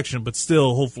right direction, but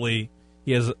still, hopefully,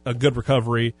 he has a good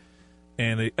recovery,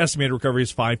 and the estimated recovery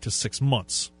is 5 to 6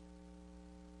 months.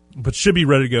 But should be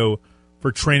ready to go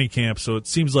for training camp, so it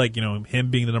seems like, him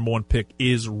being the number one pick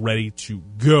is ready to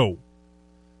go.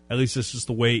 At least this is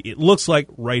the way it looks like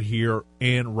right here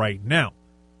and right now.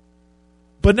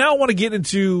 But now I want to get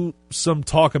into some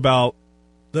talk about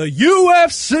the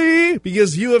UFC,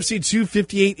 because UFC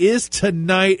 258 is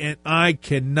tonight, and I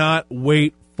cannot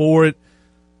wait for it,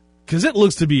 because it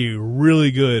looks to be a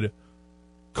really good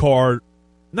card.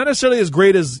 Not necessarily as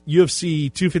great as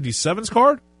UFC 257's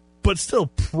card, but still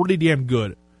pretty damn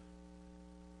good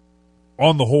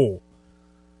on the whole,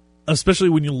 especially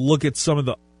when you look at some of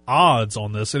the odds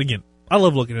on this. And again, I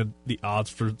love looking at the odds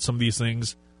for some of these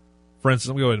things. For instance,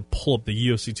 I'm going to go ahead and pull up the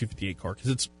UFC 258 card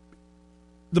because it's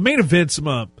the main event's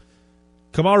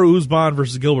Kamaru Usman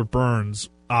versus Gilbert Burns.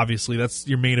 Obviously, that's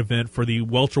your main event for the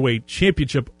welterweight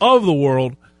championship of the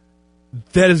world.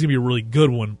 That is going to be a really good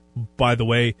one, by the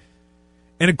way.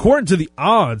 And according to the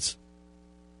odds,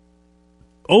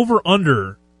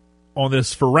 over-under on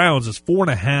this for rounds is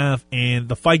 4.5, and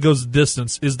the fight goes the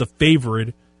distance is the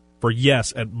favorite for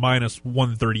yes at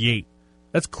 -138.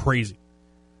 That's crazy.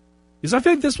 Because I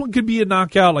feel like this one could be a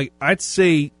knockout, I'd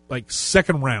say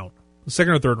second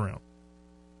or third round.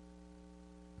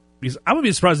 Because I would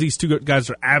be surprised these two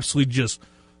guys are absolutely just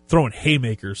throwing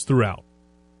haymakers throughout.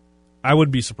 I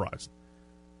wouldn't be surprised.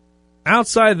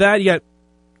 Outside of that, you got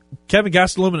Kevin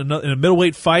Gastelum in a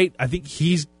middleweight fight. I think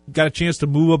he's got a chance to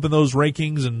move up in those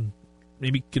rankings and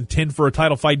maybe contend for a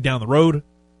title fight down the road.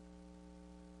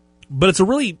 But it's a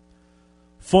really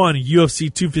fun UFC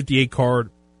 258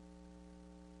 card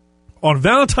on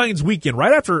Valentine's weekend,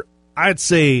 right after, I'd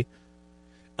say,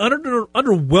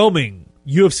 underwhelming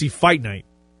UFC fight night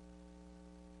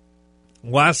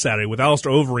last Saturday with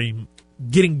Alistair Overeem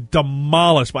getting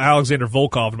demolished by Alexander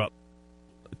Volkov in about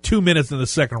 2 minutes in the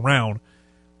second round.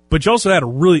 But you also had a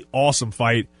really awesome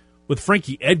fight with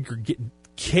Frankie Edgar getting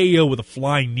KO with a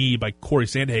flying knee by Corey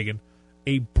Sandhagen.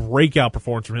 A breakout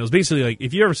performance from him. It was basically like,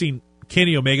 if you've ever seen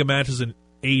Kenny Omega matches in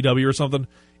AEW or something,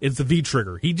 it's the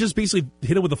V-trigger. He just basically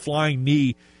hit him with a flying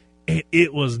knee, and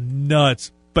it was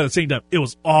nuts. But at the same time, it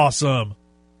was awesome.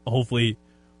 Hopefully,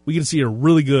 we can see a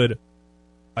really good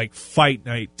fight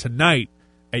night tonight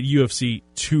at UFC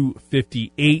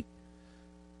 258.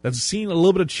 That's seen a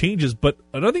little bit of changes, but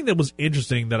another thing that was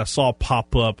interesting that I saw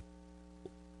pop up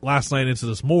last night into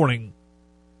this morning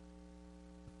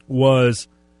was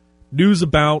news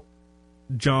about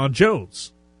John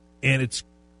Jones. And it's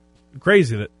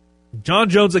crazy that John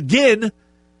Jones, again,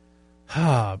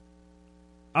 I'll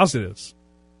say this.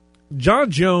 John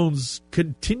Jones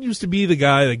continues to be the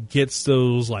guy that gets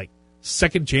those,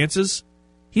 second chances.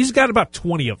 He's got about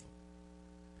 20 of them.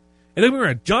 And don't get me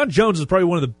wrong, John Jones is probably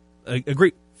one of a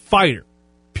great fighter,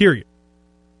 period.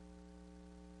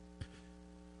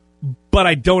 But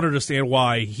I don't understand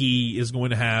why he is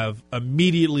going to have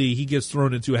immediately he gets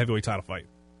thrown into a heavyweight title fight.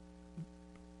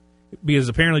 Because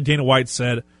apparently Dana White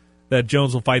said that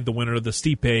Jones will fight the winner of the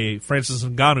Stipe Francis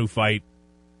Ngannou fight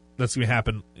that's going to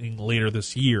happen later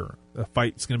this year. The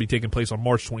fight's going to be taking place on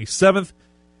March 27th,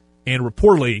 and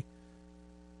reportedly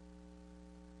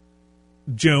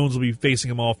Jones will be facing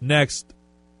him off next,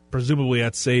 presumably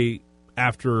I'd say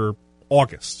after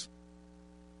August.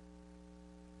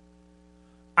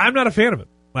 I'm not a fan of it.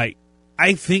 Like,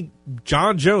 I think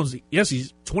John Jones, yes,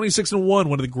 he's 26-1,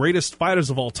 one of the greatest fighters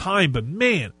of all time, but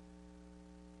man,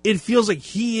 it feels like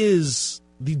he is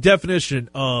the definition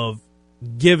of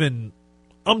given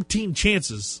umpteen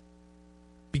chances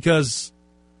because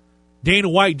Dana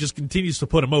White just continues to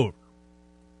put him over.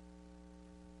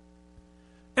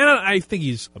 And I think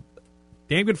he's a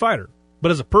damn good fighter. But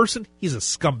as a person, he's a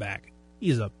scumbag.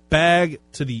 He's a bag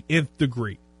to the nth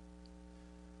degree.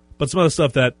 But some of the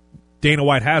stuff that Dana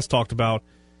White has talked about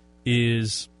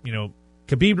is, Khabib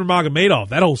Nurmagomedov,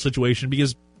 that whole situation,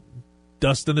 because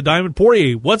Dustin the Diamond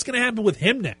Poirier, what's going to happen with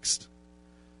him next?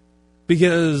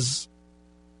 Because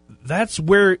that's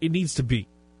where it needs to be.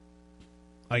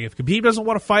 Like, if Khabib doesn't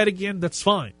want to fight again, that's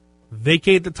fine.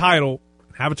 Vacate the title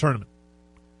and have a tournament.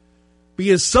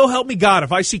 Because so help me God,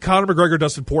 if I see Conor McGregor,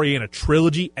 Dustin Poirier in a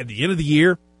trilogy at the end of the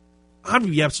year, I'm going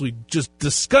to be absolutely just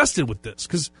disgusted with this.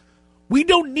 Because we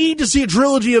don't need to see a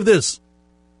trilogy of this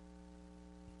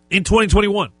in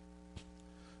 2021.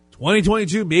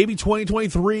 2022, maybe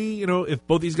 2023, if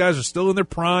both these guys are still in their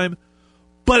prime.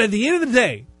 But at the end of the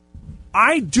day,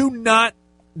 I do not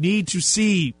need to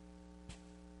see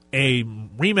a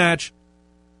rematch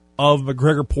of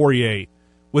McGregor-Poirier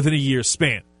within a year's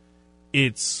span.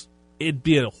 It'd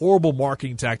be a horrible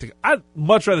marketing tactic. I'd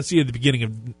much rather see it at the beginning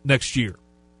of next year,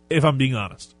 if I'm being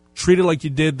honest. Treat it like you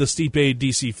did the Stipe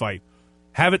DC fight.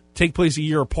 Have it take place a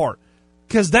year apart.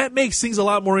 Because that makes things a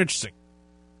lot more interesting.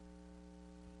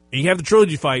 And you have the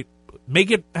trilogy fight,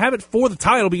 have it for the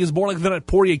title, because more likely than not,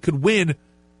 Poirier could win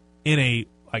in a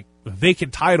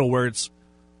vacant title where it's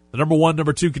the number 1,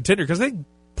 number 2 contender. Because I think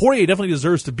Poirier definitely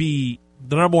deserves to be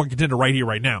the number 1 contender right here,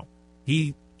 right now.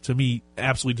 He, to me,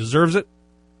 absolutely deserves it.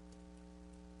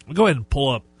 I'll go ahead and pull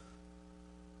up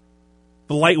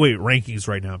the lightweight rankings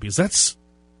right now, because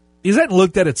he hasn't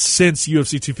looked at it since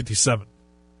UFC 257.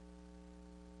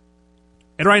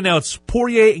 And right now it's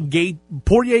Poirier,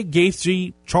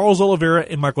 Gaethje, Charles Oliveira,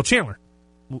 and Michael Chandler,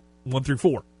 1 through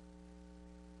 4.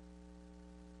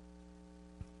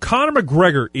 Conor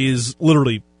McGregor is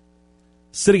literally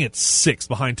sitting at 6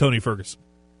 behind Tony Ferguson.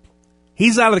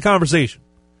 He's out of the conversation.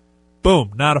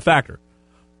 Boom, not a factor.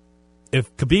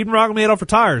 If Khabib Nurmagomedov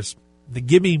retires, then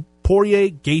give me Poirier,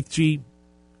 Gaethje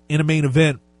in a main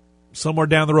event somewhere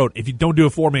down the road. If you don't do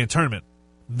a 4-man tournament,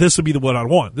 this would be the one I'd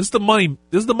want. This is the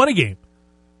money game.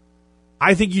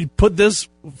 I think you'd put this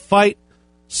fight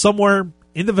somewhere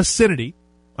in the vicinity.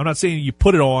 I'm not saying you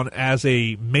put it on as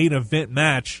a main event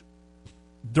match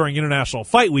during International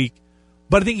Fight Week,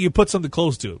 but I think you could put something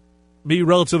close to it. Maybe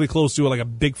relatively close to it, like a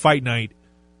big fight night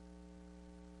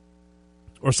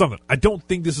or something. I don't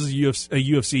think this is a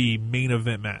UFC main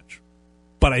event match.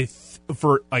 But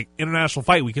for International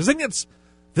Fight Week, because I think that's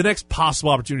the next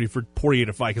possible opportunity for Poirier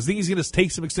to fight, because I think he's going to take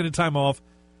some extended time off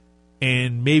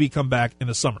and maybe come back in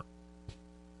the summer.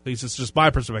 At least it's just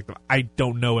my perspective. I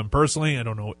don't know him personally. I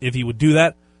don't know if he would do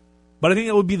that. But I think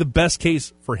that would be the best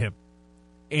case for him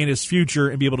and his future,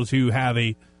 and be able to have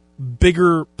a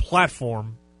bigger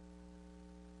platform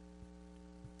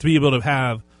to be able to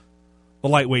have the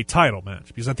lightweight title match.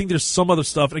 Because I think there's some other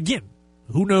stuff. And again,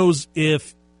 who knows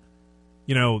if,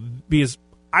 because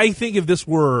I think if this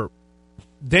were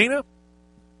Dana,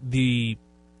 the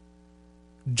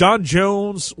John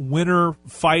Jones winner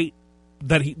fight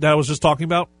that I was just talking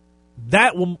about,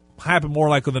 that will happen more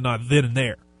likely than not then and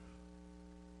there.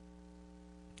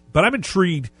 But I'm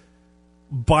intrigued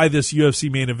by this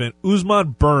UFC main event.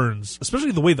 Usman Burns,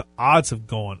 especially the way the odds have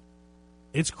gone.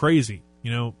 It's crazy,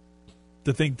 to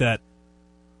think that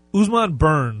Usman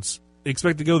Burns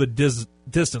expect to go the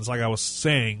distance, like I was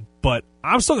saying, but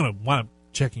I'm still going to wind up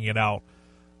checking it out.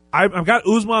 I've got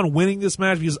Usman winning this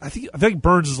match because I think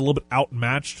Burns is a little bit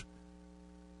outmatched,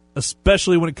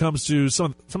 especially when it comes to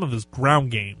some of his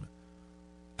ground game.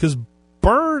 Because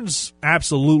Burns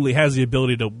absolutely has the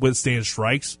ability to withstand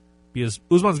strikes, because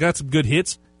Usman's got some good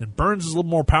hits, and Burns is a little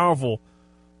more powerful.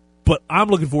 But I'm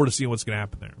looking forward to seeing what's going to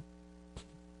happen there.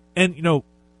 And,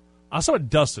 I saw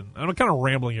Dustin. I'm kind of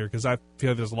rambling here because I feel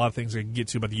like there's a lot of things I can get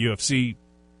to about the UFC.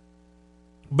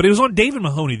 But it was on David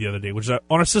Mahoney the other day, which is on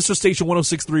our sister station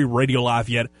 106.3 Radio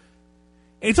Lafayette.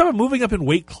 And he talked about moving up in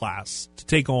weight class to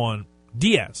take on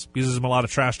Diaz, because there's been a lot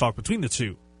of trash talk between the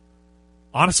two.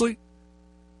 Honestly,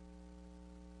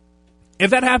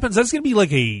 if that happens, that's going to be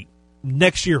like a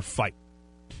next year fight.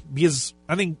 Because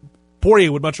I think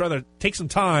Poirier would much rather take some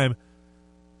time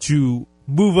to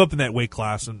move up in that weight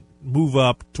class and move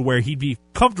up to where he'd be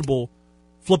comfortable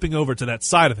flipping over to that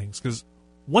side of things. Because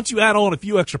once you add on a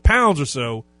few extra pounds or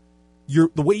so,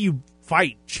 the way you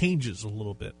fight changes a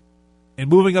little bit. And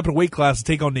moving up in a weight class to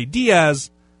take on Nate Diaz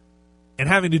and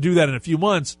having to do that in a few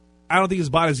months, I don't think his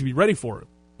body's going to be ready for it.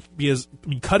 Because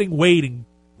cutting weight and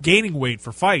gaining weight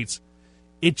for fights,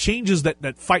 it changes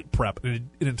that fight prep in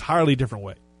an entirely different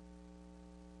way.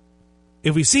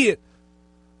 If we see it,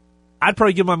 I'd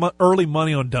probably give my early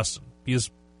money on Dustin, because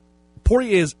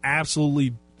Poirier has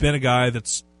absolutely been a guy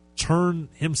that's turned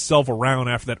himself around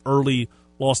after that early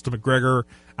loss to McGregor.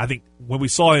 I think when we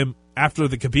saw him after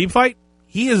the Khabib fight,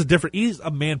 he's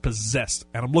a man possessed,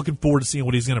 and I'm looking forward to seeing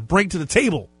what he's going to bring to the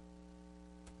table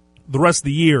the rest of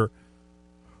the year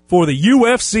for the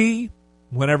UFC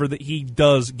whenever he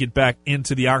does get back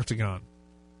into the octagon.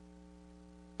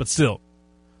 But still,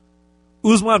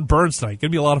 Usman Burns tonight, going to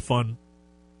be a lot of fun.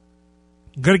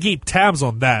 Going to keep tabs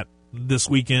on that this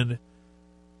weekend.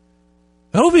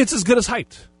 I hope it's as good as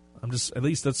hyped. At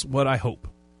least that's what I hope.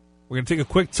 We're going to take a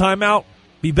quick timeout,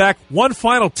 be back, one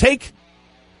final take,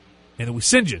 and then we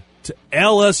send you to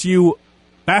LSU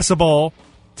basketball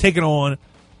taking on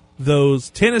those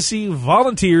Tennessee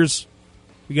Volunteers.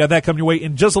 We got that coming your way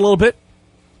in just a little bit.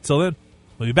 Till then,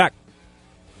 we'll be back.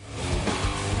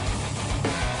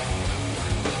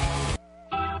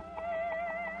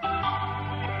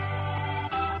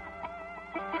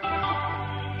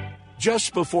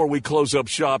 Just before we close up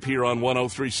shop here on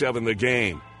 103.7 The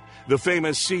Game, the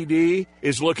famous CD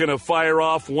is looking to fire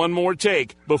off one more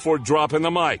take before dropping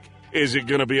the mic. Is it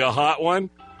going to be a hot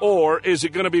one, or is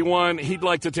it going to be one he'd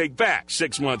like to take back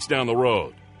 6 months down the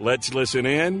road? Let's listen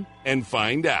in and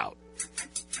find out.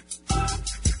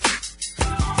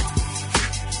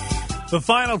 The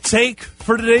final take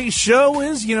for today's show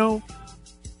is,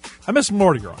 I miss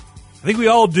Mardi Gras. I think we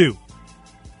all do.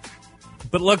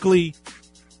 But luckily,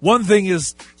 one thing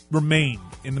has remained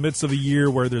in the midst of a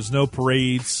year where there's no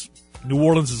parades. New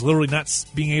Orleans is literally not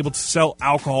being able to sell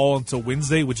alcohol until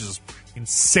Wednesday, which is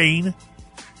insane.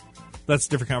 That's a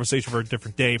different conversation for a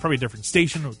different day, probably a different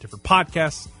station or a different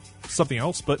podcast, something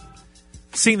else. But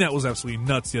seeing that was absolutely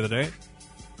nuts the other day.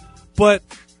 But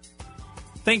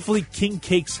thankfully, king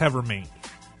cakes have remained.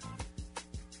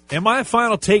 And my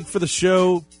final take for the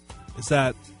show is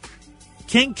that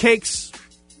king cakes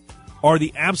are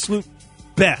the absolute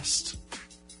best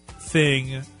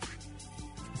thing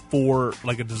for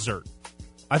like a dessert.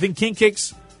 I think king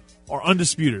cakes are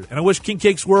undisputed, and I wish king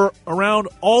cakes were around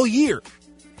all year,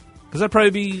 because I'd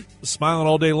probably be smiling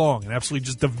all day long and absolutely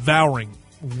just devouring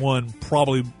one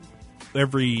probably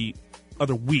every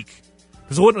other week,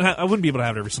 because I wouldn't be able to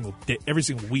have it every single day, every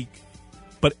single week,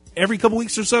 but every couple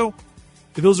weeks or so,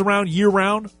 if it was around year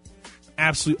round,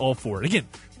 absolutely all for it. Again,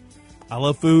 I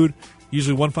love food.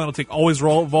 Usually one final take always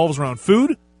revolves around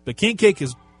food, but king cake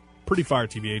is pretty fire,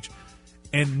 TBH.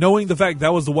 And knowing the fact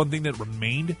that was the one thing that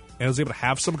remained, and I was able to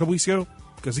have some a couple weeks ago,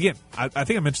 because again, I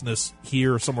think I mentioned this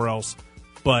here or somewhere else,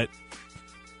 but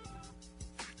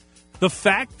the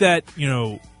fact that,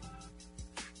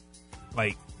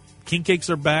 like, king cakes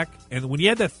are back, and when you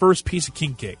had that first piece of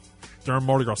king cake during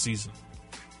Mardi Gras season,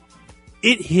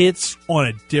 it hits on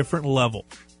a different level.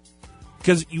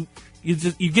 Because you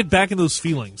get back in those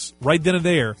feelings right then and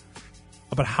there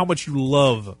about how much you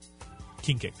love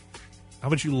king cake, how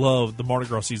much you love the Mardi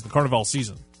Gras season, the Carnival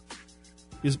season.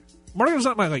 Because Mardi Gras is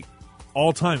not my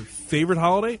all-time favorite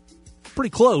holiday.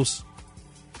 Pretty close.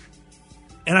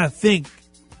 And I think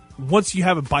once you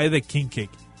have a bite of that king cake,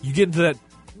 you get into that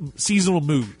seasonal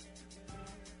mood.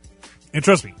 And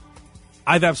trust me,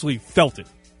 I've absolutely felt it.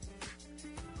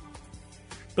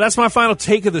 But that's my final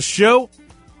take of the show.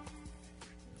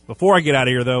 Before I get out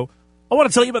of here, though, I want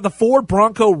to tell you about the Ford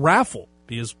Bronco raffle.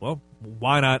 Because, well,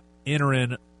 why not enter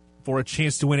in for a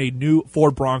chance to win a new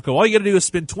Ford Bronco? All you got to do is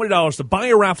spend $20 to buy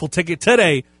a raffle ticket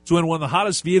today to win one of the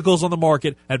hottest vehicles on the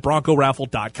market at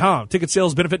BroncoRaffle.com. Ticket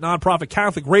sales benefit nonprofit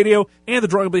Catholic Radio, and the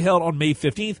drawing will be held on May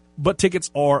 15th, but tickets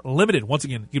are limited. Once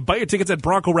again, you can buy your tickets at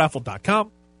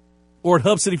BroncoRaffle.com or at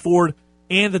Hub City Ford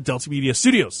and the Delta Media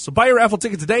Studios. So buy your raffle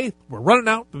ticket today. We're running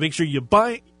out, but make sure you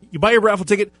buy your raffle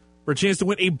ticket for a chance to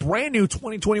win a brand new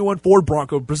 2021 Ford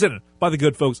Bronco presented by the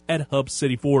good folks at Hub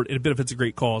City Ford. It benefits a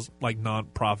great cause like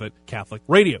nonprofit Catholic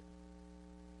Radio.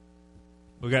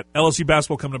 We got LSU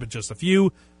basketball coming up in just a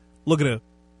few. Looking to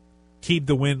keep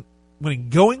the winning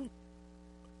going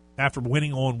after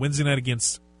winning on Wednesday night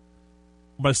against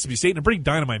Mississippi State in a pretty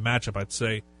dynamite matchup, I'd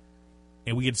say.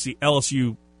 And we get to see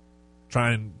LSU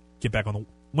try and get back on the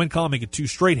win column, make it 2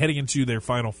 straight, heading into their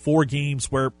final 4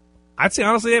 games where I'd say,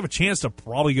 honestly, they have a chance to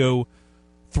probably go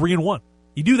 3-1.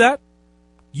 You do that,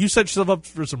 you set yourself up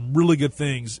for some really good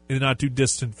things in the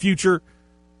not-too-distant future,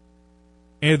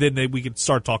 and then we can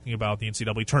start talking about the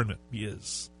NCAA tournament,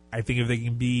 because I think if they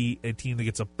can be a team that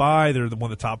gets a bye, they're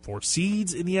one of the top 4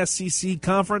 seeds in the SEC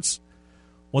conference.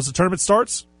 Once the tournament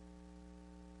starts,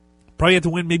 probably have to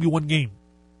win maybe 1 game,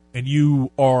 and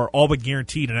you are all but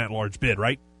guaranteed an at-large bid,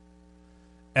 right?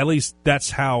 At least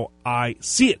that's how I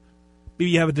see it.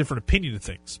 Maybe you have a different opinion of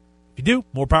things. If you do,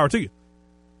 more power to you.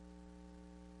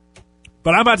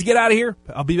 But I'm about to get out of here.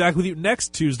 I'll be back with you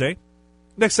next Tuesday.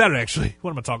 Next Saturday, actually.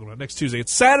 What am I talking about? Next Tuesday.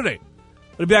 It's Saturday.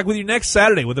 I'll be back with you next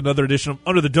Saturday with another edition of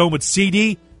Under the Dome with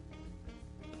CD.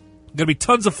 Going to be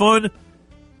tons of fun,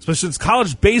 especially since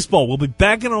college baseball will be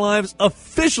back in our lives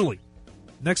officially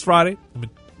next Friday. I'm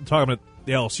talking about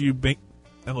the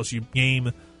LSU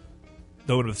game.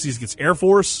 Though the season gets Air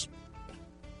Force.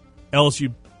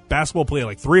 LSU basketball play at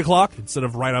like 3 o'clock instead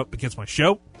of right up against my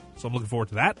show. So I'm looking forward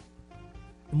to that.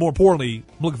 And more importantly,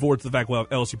 I'm looking forward to the fact we'll have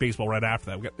LSU baseball right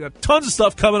after that. We got tons of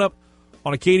stuff coming up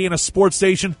on Acadiana Sports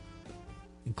Station,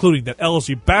 including that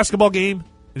LSU basketball game.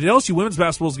 And the LSU women's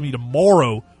basketball is going to be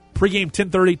tomorrow. Pregame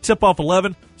 10:30, tip-off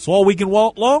 11. So all weekend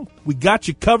long, we got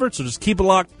you covered. So just keep it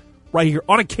locked right here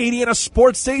on Acadiana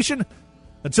Sports Station.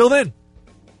 Until then,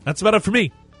 that's about it for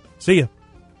me. See ya.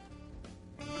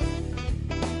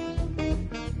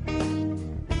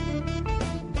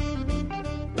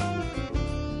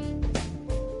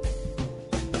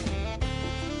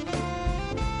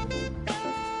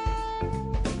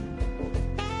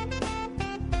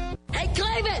 Hey,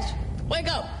 Clavis! Wake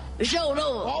up! The show's over.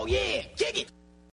 Oh, yeah! Kick it!